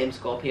both got the same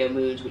Scorpio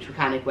moons, which we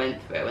kind of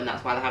went through, and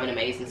that's why they're having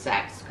amazing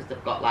sex, because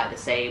they've got like the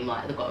same,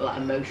 like they've got like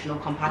emotional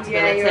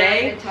compatibility. Yeah, you're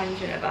having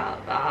attention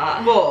about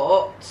that.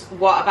 But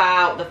what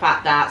about the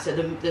fact that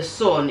the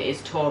sun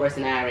is Taurus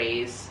and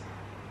Aries?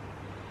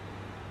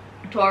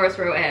 Taurus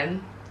wrote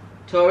in.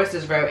 Taurus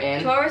has wrote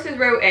in. Taurus has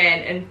wrote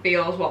in and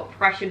feels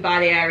pressured by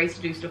the Aries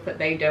to do stuff that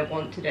they don't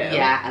want to do.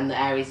 Yeah, and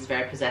the Aries is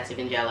very possessive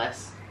and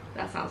jealous.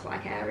 That sounds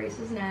like Aries,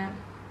 doesn't it?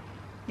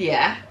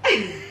 Yeah.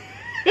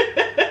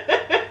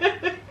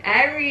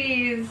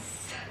 Aries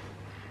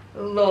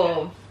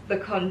love the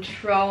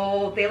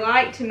control. They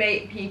like to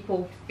make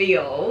people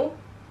feel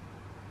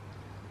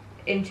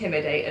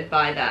intimidated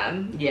by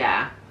them.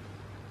 Yeah.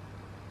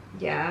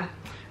 Yeah.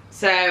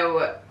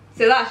 So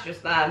that's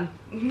just them.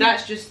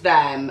 That's just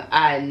them,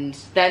 and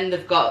then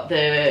they've got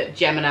the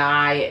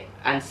Gemini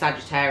and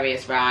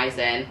Sagittarius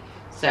rising.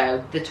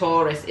 So the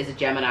Taurus is a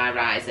Gemini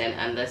rising,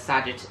 and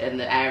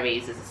the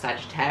Aries is a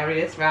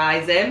Sagittarius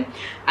rising,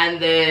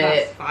 and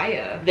That's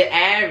fire. the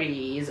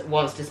Aries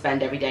wants to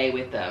spend every day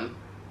with them.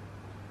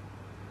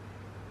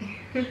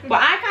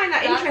 But I find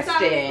that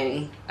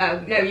interesting.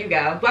 Oh no, you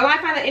go. Well, I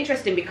find that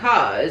interesting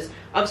because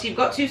obviously you've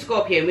got two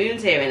Scorpio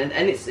moons here,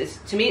 and it's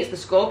to me it's the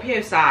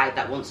Scorpio side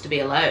that wants to be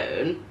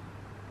alone.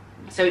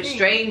 So it's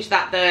strange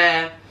that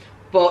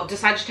but the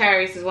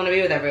Sagittarius want to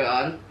be with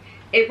everyone.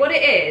 What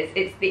it is,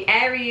 it's the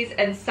Aries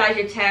and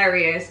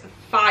Sagittarius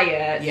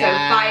fire.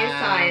 Yeah. So fire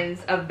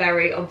signs are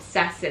very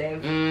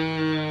obsessive.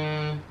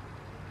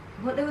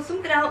 But there was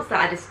something else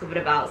that I discovered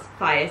about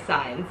fire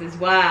signs as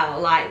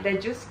well. Like, they're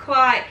just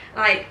quite,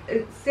 like,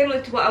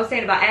 similar to what I was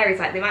saying about Aries.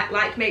 Like, they might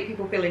like to make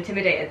people feel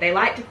intimidated. They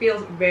like to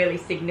feel really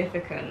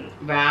significant.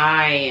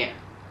 Right.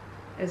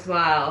 As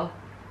well.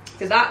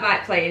 So that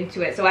might play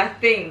into it. So I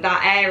think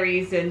that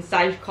Aries and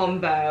Sag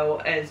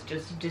combo has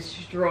just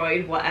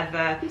destroyed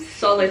whatever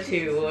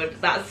solitude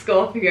that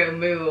Scorpio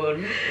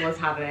moon was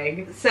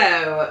having.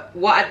 So,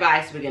 what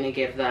advice are we going to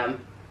give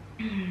them?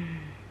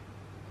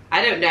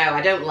 I don't know.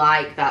 I don't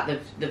like that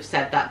they've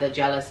said that they're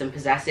jealous and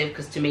possessive,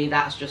 because to me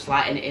that's just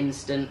like an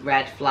instant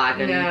red flag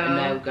and a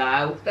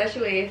no-go.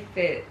 Especially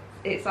if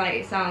it's like,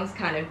 it sounds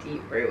kind of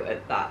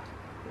deep-rooted, that,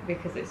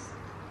 because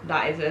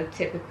that is a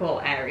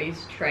typical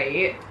Aries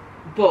trait.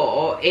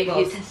 But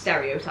it's a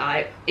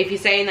stereotype. If you're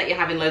saying that you're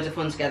having loads of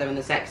fun together and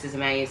the sex is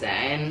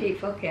amazing,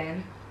 keep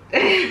fucking.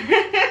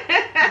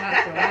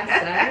 That's what I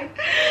say.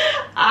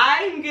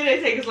 I'm gonna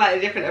take a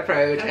slightly different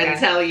approach and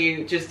tell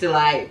you just to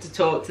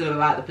talk to them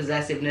about the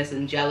possessiveness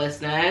and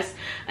jealousness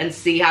and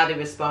see how they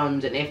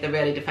respond, and if they're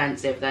really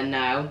defensive, then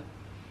no.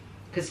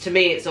 Because to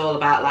me it's all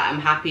about, like, I'm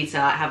happy to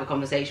have a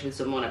conversation with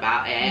someone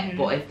about it,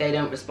 but if they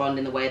don't respond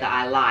in the way that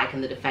I like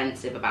and they're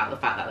defensive about the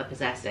fact that they're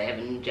possessive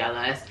and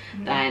jealous,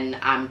 then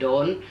I'm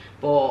done.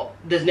 But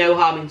there's no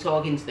harm in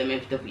talking to them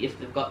if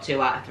they've got 2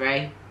 out of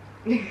 3.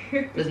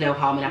 There's no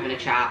harm in having a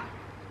chat.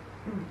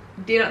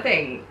 Do you not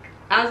think?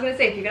 I was going to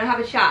say, if you're going to have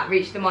a chat,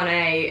 reach them on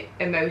a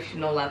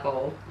emotional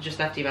level.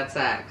 Just after you've had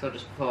sex, or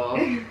just before?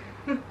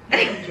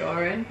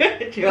 During.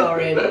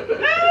 During.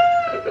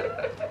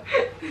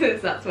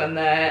 That's when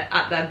they're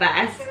at their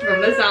best,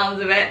 from the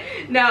sounds of it.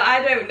 No,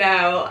 I don't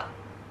know.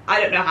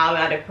 I don't know how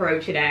I'd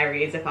approach an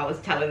Aries if I was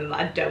telling them that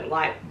I don't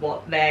like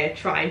what they're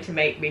trying to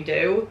make me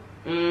do.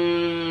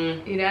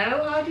 You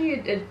know, how do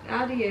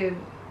you?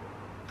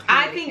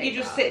 I think you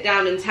just sit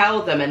down and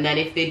tell them, and then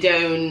if they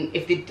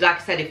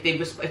like I said, if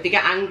they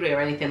get angry or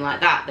anything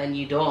like that, then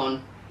you're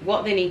done.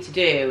 What they need to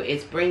do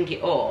is bring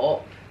it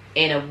up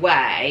in a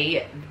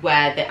way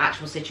where the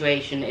actual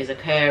situation is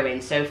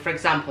occurring. So for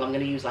example, I'm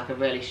going to use like a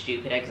really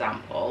stupid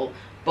example,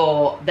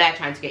 but they're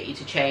trying to get you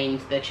to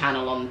change the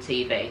channel on the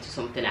TV to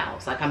something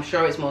else. Like, I'm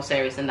sure it's more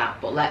serious than that,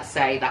 but let's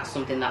say that's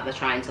something that they're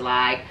trying to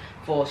like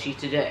force you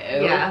to do.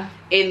 Yeah.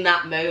 In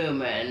that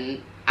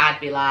moment, I'd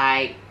be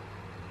like,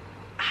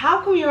 how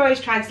come you're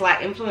always trying to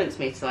like influence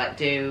me to like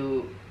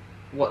do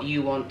what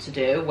you want to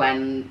do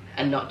and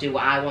not do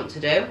what I want to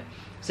do?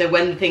 So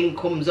when the thing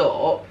comes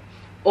up,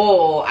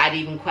 or I'd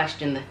even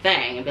question the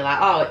thing and be like,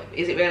 oh,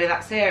 is it really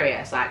that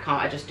serious? Like,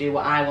 can't I just do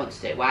what I want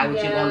to do? Why would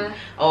you want?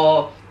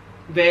 Or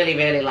really,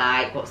 really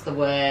like, what's the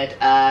word?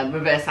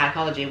 Reverse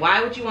psychology.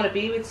 Why would you want to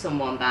be with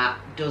someone that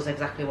does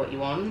exactly what you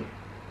want?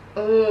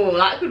 Oh,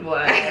 that could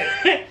work.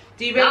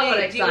 Do you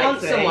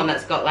want someone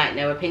that's got like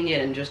no opinion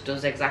and just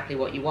does exactly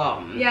what you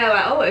want? Yeah,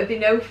 like, oh, it'd be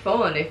no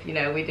fun if, you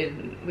know,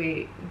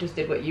 we just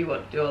did what you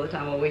want to do all the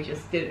time, or we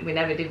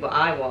never did what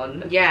I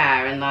want.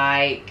 Yeah, and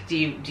like,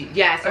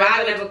 yeah, so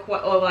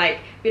or like,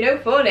 it'd be no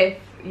fun if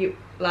you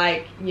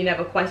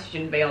never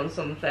questioned me on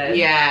something.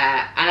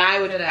 Yeah,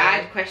 and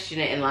I'd question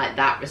it in like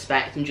that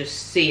respect and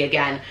just see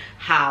again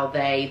how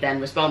they then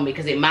respond,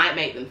 because it might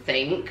make them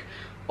think,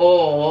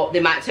 or they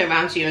might turn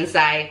around to you and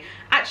say,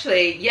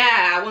 actually,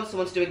 yeah, I want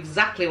someone to do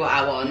exactly what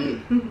I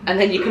want, and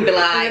then you can be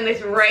like, and then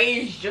this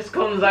rage just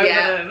comes over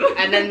them,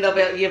 and then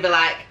you'll be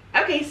like,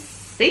 okay,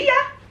 see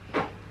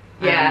ya.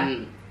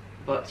 Yeah.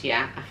 But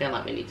yeah, I feel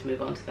like we need to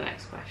move on to the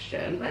next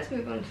question. Let's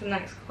move on to the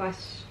next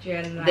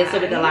question then. This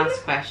will be the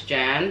last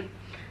question.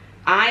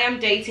 I am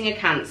dating a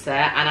Cancer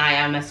and I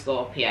am a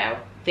Scorpio.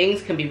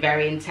 Things can be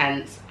very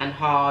intense and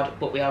hard,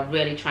 but we are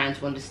really trying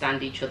to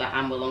understand each other,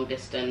 and we're long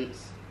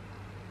distance.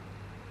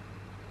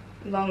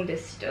 Long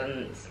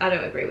distance. I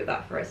don't agree with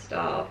that for a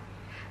start.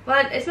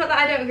 But it's not that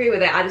I don't agree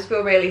with it, I just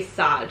feel really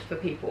sad for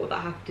people that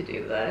have to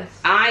do this.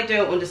 I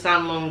don't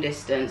understand long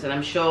distance, and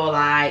I'm sure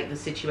like the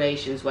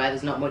situations where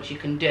there's not much you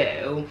can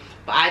do,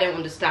 but I don't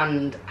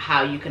understand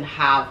how you can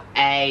have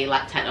a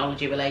like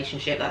technology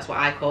relationship, that's what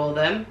I call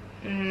them.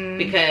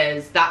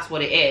 Because that's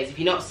what it is. If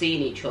you're not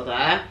seeing each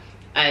other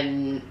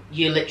and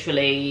you're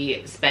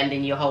literally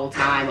spending your whole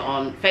time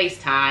on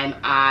FaceTime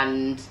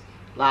and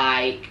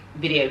like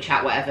video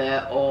chat,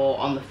 whatever, or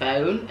on the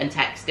phone and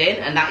texting,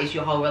 and that is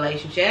your whole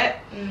relationship.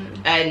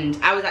 And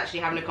I was actually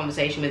having a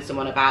conversation with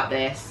someone about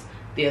this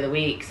the other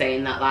week,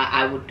 saying that like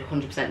I would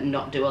 100%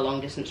 not do a long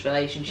distance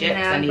relationship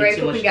because I need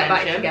too much attention. Get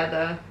back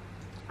together.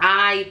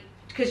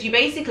 Because you're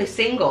basically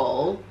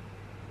single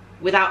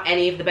without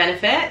any of the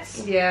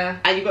benefits. Yeah.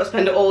 And you've got to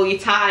spend all your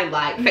time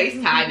like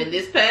FaceTiming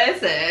this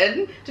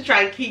person to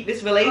try and keep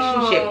this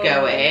relationship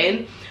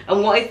going.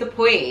 And what is the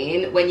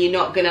point when you're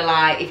not gonna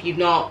like, if you're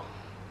not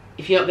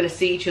going to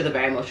see each other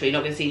very much, or you're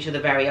not going to see each other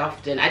very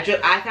often?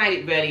 I find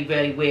it really,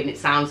 really weird, and it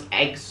sounds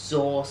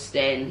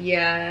exhausting.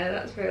 Yeah,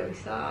 that's really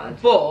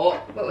sad.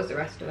 But what was the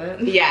rest of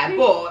it? Yeah,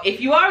 but if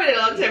you are in a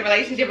long-term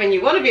relationship and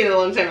you want to be in a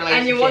long-term relationship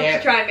and you want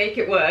to try and make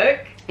it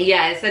work,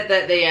 yeah, it said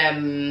that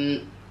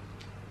the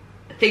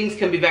things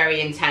can be very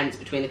intense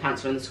between the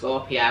Cancer and the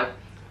Scorpio,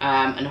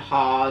 and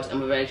hard,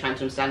 and we're really trying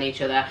to understand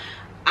each other.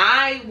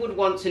 I would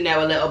want to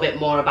know a little bit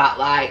more about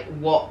like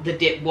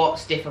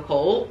what's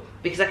difficult,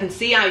 because I can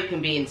see how you can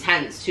be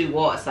intense to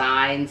water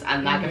signs,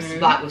 and like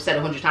like we've said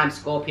 100 times,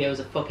 Scorpios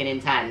are fucking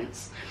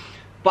intense.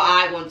 But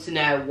I want to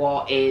know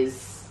what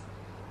is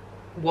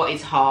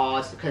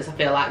hard, because I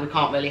feel like we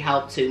can't really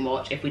help too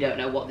much if we don't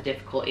know what the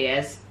difficulty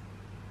is.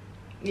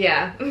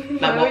 Yeah.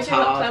 Like why what's would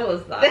you hard? not tell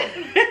us that?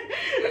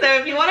 So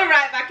if you want to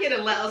write back in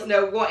and let us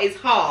know what is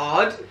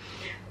hard,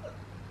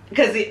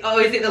 because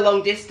is it the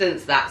long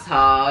distance that's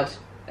hard?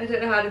 I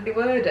don't know, how did they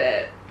word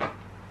it?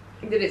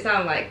 Did it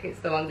sound like it's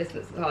the long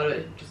distance that's hard,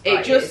 or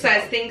it just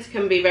says things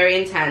can be very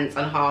intense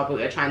and hard, but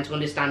we're trying to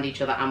understand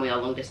each other, and we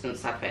are long distance,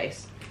 sad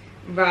face.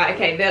 Right,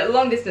 okay, the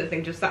long distance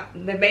thing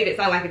they made it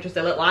sound like it's just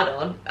a little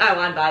add-on. Oh,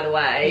 and by the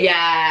way.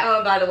 Yeah. Oh,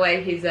 and by the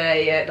way, he's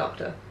a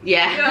doctor.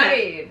 Yeah. You know what I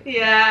mean?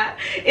 Yeah.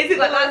 Is it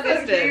like, the long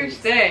that's distance? a huge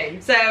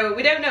thing. So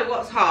we don't know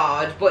what's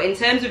hard, but in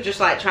terms of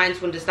just like trying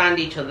to understand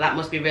each other, that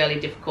must be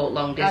really difficult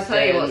long distance. I'll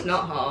tell you what's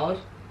not hard.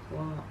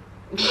 What?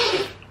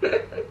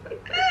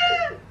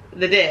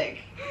 The dick.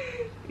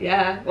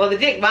 Yeah. Well, the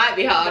dick might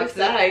be hard. The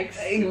sex.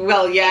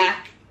 Well, yeah.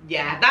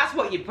 Yeah, that's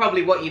what you're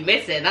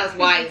missing. That's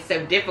why it's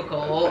so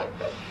difficult.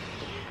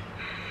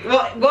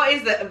 What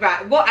is the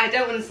right? What, I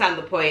don't understand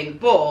the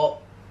point,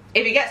 but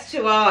if it gets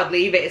too hard,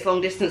 leave it. It's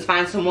long distance.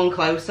 Find someone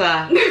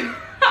closer.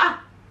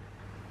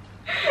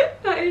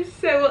 That is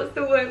so. What's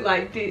the word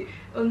like?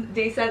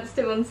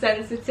 Desensitive,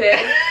 unsensitive,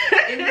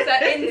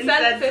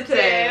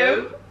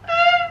 insensitive.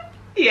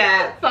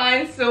 Yeah.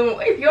 Find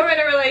someone. If you're in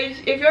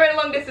a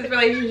long distance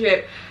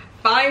relationship,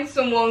 find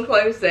someone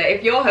closer.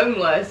 If you're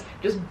homeless,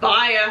 just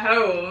buy a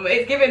home.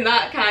 It's giving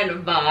that kind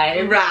of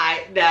vibe.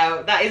 Right.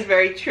 No, that is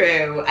very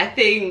true. I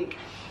think,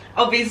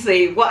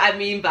 obviously, what I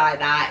mean by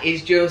that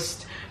is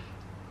just,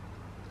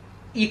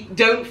 you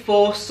don't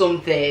force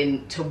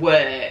something to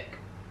work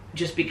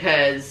just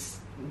because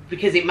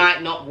it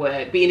might not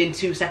work. Being in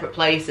two separate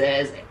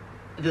places,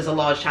 there's a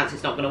large chance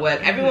it's not going to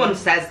work. Everyone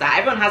says that.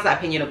 Everyone has that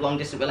opinion of long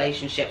distance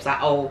relationships, like,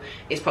 oh,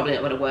 it's probably not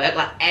going to work.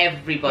 Like,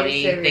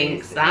 everybody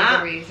thinks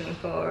that. There's a reason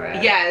for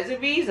it. Yeah, there's a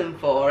reason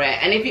for it.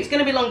 And if it's going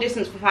to be long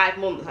distance for 5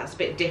 months, that's a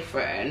bit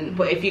different.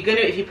 But if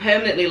you're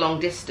permanently long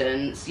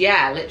distance,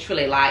 yeah,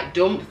 literally like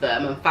dump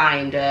them and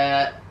find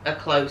a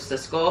closer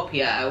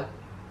Scorpio.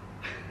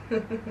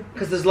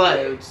 Because there's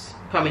loads,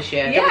 promise you.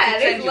 Yeah,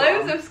 there's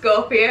loads of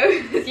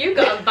Scorpios. You've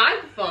got a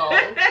bag full.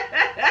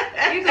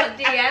 You've got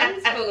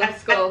DMs full of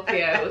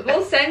Scorpios.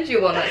 We'll send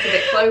you one that's a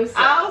bit closer.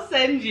 I'll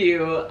send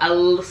you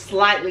a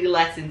slightly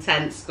less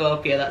intense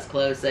Scorpio that's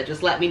closer.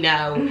 Just let me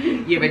know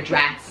your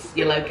address,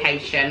 your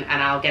location,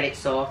 and I'll get it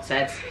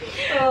sorted.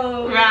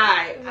 Oh,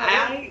 right.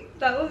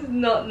 That was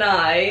not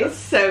nice.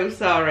 So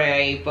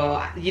sorry,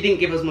 but you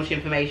didn't give us much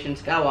information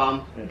to go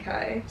on.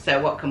 Okay.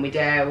 So what can we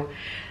do?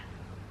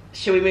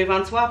 Shall we move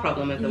on to our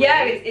problem of the week?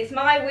 Yeah, it's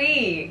my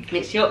week.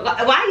 It's your. Why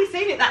are you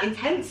saying it that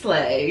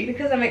intensely?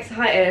 Because I'm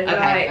excited.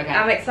 Okay, Okay.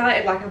 I'm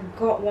excited, like I've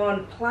got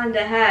one planned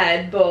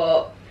ahead,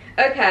 but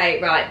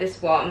okay, right,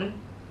 this one.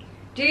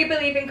 Do you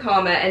believe in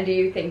karma, and do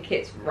you think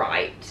it's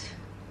right?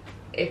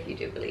 If you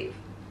do believe.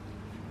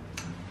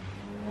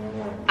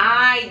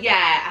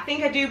 I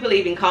think I do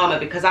believe in karma,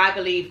 because I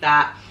believe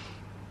that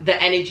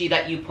the energy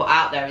that you put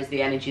out there is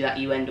the energy that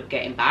you end up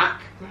getting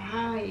back.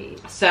 Right.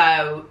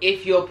 So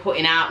if you're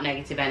putting out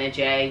negative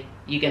energy,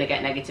 you're going to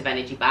get negative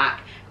energy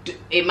back.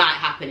 It might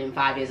happen in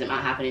 5 years, it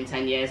might happen in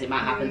 10 years, it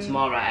might happen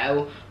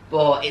tomorrow,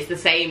 but it's the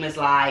same as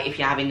like if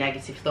you're having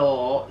negative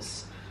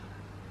thoughts,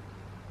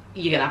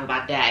 you're gonna have a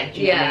bad day.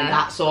 Do you know what I mean?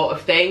 That sort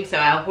of thing. So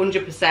I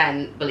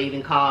 100% believe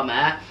in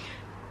karma.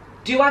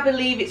 Do I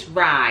believe it's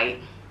right?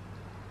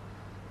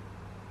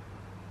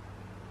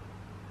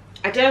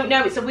 I don't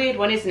know. It's a weird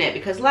one, isn't it?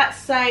 Because let's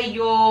say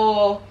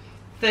you're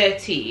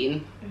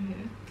 13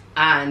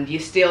 and you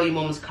steal your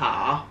mum's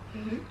car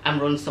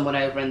and run someone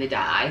over and they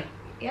die.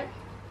 Yep.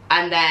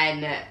 And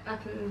then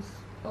happens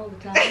all the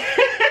time.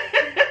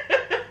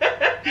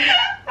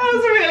 That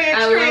was a really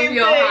extreme. I love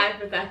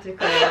your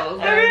hypotheticals.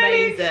 They're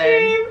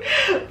amazing.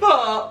 Extreme.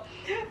 But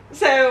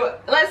so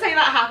let's say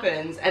that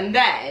happens, and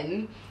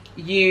then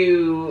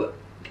you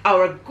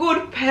are a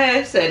good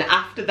person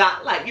after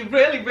that. Like, you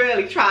really,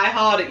 really try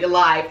hard at your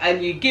life,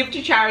 and you give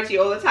to charity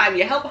all the time.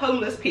 You help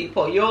homeless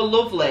people. You're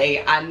lovely,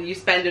 and you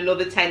spend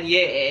another 10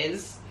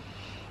 years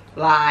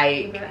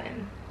like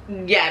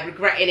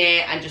regretting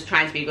it and just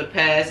trying to be a good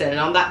person. And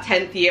on that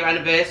 10th year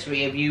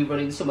anniversary of you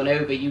running someone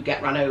over, you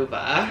get run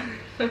over.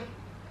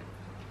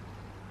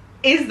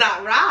 Is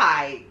that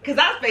right? Because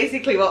that's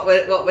basically what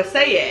we're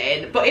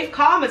saying. But if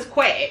karma's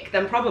quick,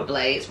 then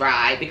probably it's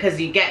right, because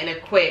you're getting a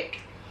quick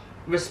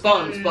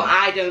response. But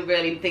I don't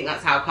really think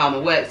that's how karma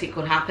works. It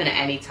could happen at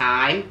any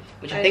time,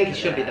 which I think it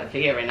should be the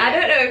fear in it. I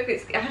don't know if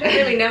it's, I don't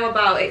really know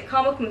about it.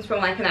 Karma comes from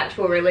like an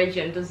actual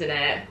religion, doesn't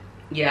it?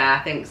 Yeah,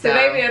 I think so. So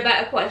maybe a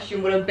better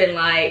question would have been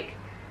like,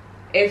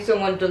 if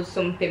someone does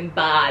something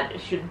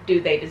bad,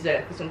 do they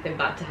deserve for something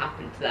bad to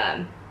happen to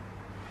them?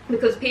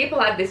 Because people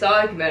have this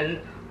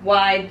argument,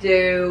 why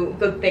do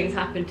good things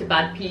happen to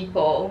bad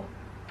people?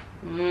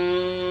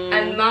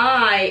 And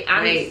my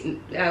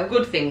answer...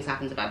 good things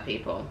happen to bad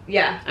people?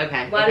 Yeah.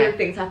 Okay. Why do good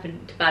things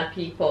happen to bad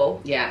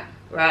people? Yeah.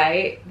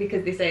 Right?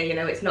 Because they say, you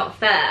know, it's not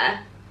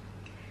fair.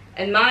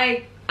 And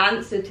my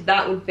answer to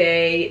that would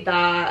be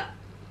that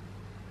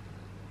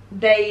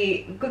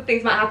good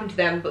things might happen to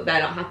them, but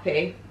they're not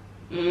happy.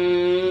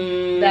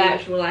 Their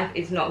actual life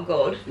is not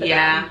good for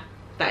them.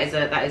 That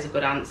is a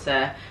good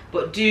answer.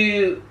 But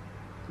do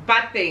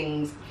bad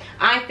things,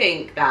 I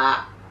think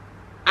that,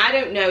 I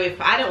don't know, if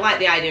I don't like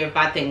the idea of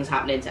bad things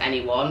happening to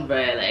anyone,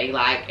 really.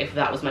 Like, if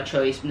that was my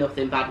choice,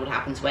 nothing bad would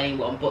happen to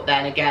anyone. But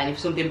then again, if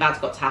something bad's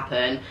got to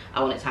happen,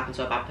 I want it to happen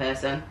to a bad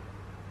person.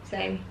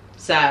 Same.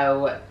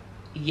 So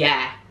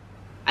yeah,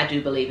 I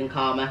do believe in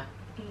karma.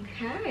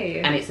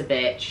 Okay. And it's a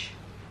bitch.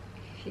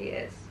 She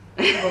is.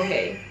 Or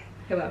he.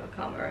 Whoever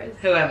karma is.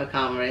 Whoever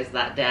karma is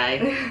that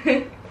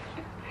day.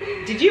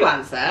 Did you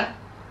answer?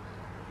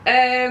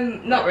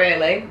 Not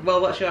really. Well,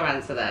 what's your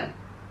answer then?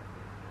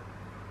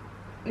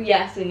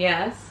 Yes and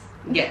yes.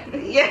 Yeah.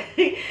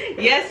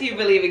 Yes, you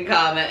believe in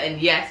karma,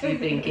 and yes, you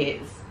think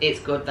it's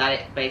good that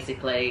it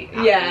basically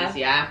happens.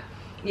 Yeah,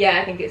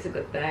 I think it's a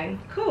good thing.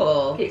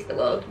 Cool. Keeps the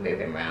world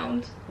moving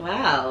round.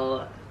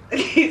 Well,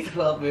 keeps the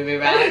world moving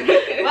round.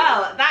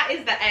 Well, that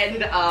is the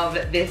end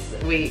of this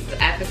week's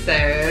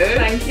episode.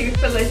 Thank you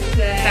for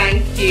listening.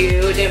 Thank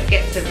you. Don't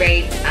forget to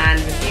rate and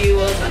review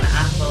us on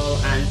Apple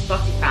and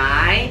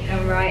Spotify.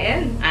 And write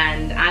in.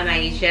 And I'm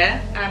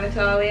Aisha. I'm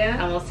Natalia.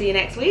 And we'll see you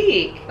next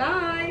week.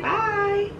 Bye. Bye.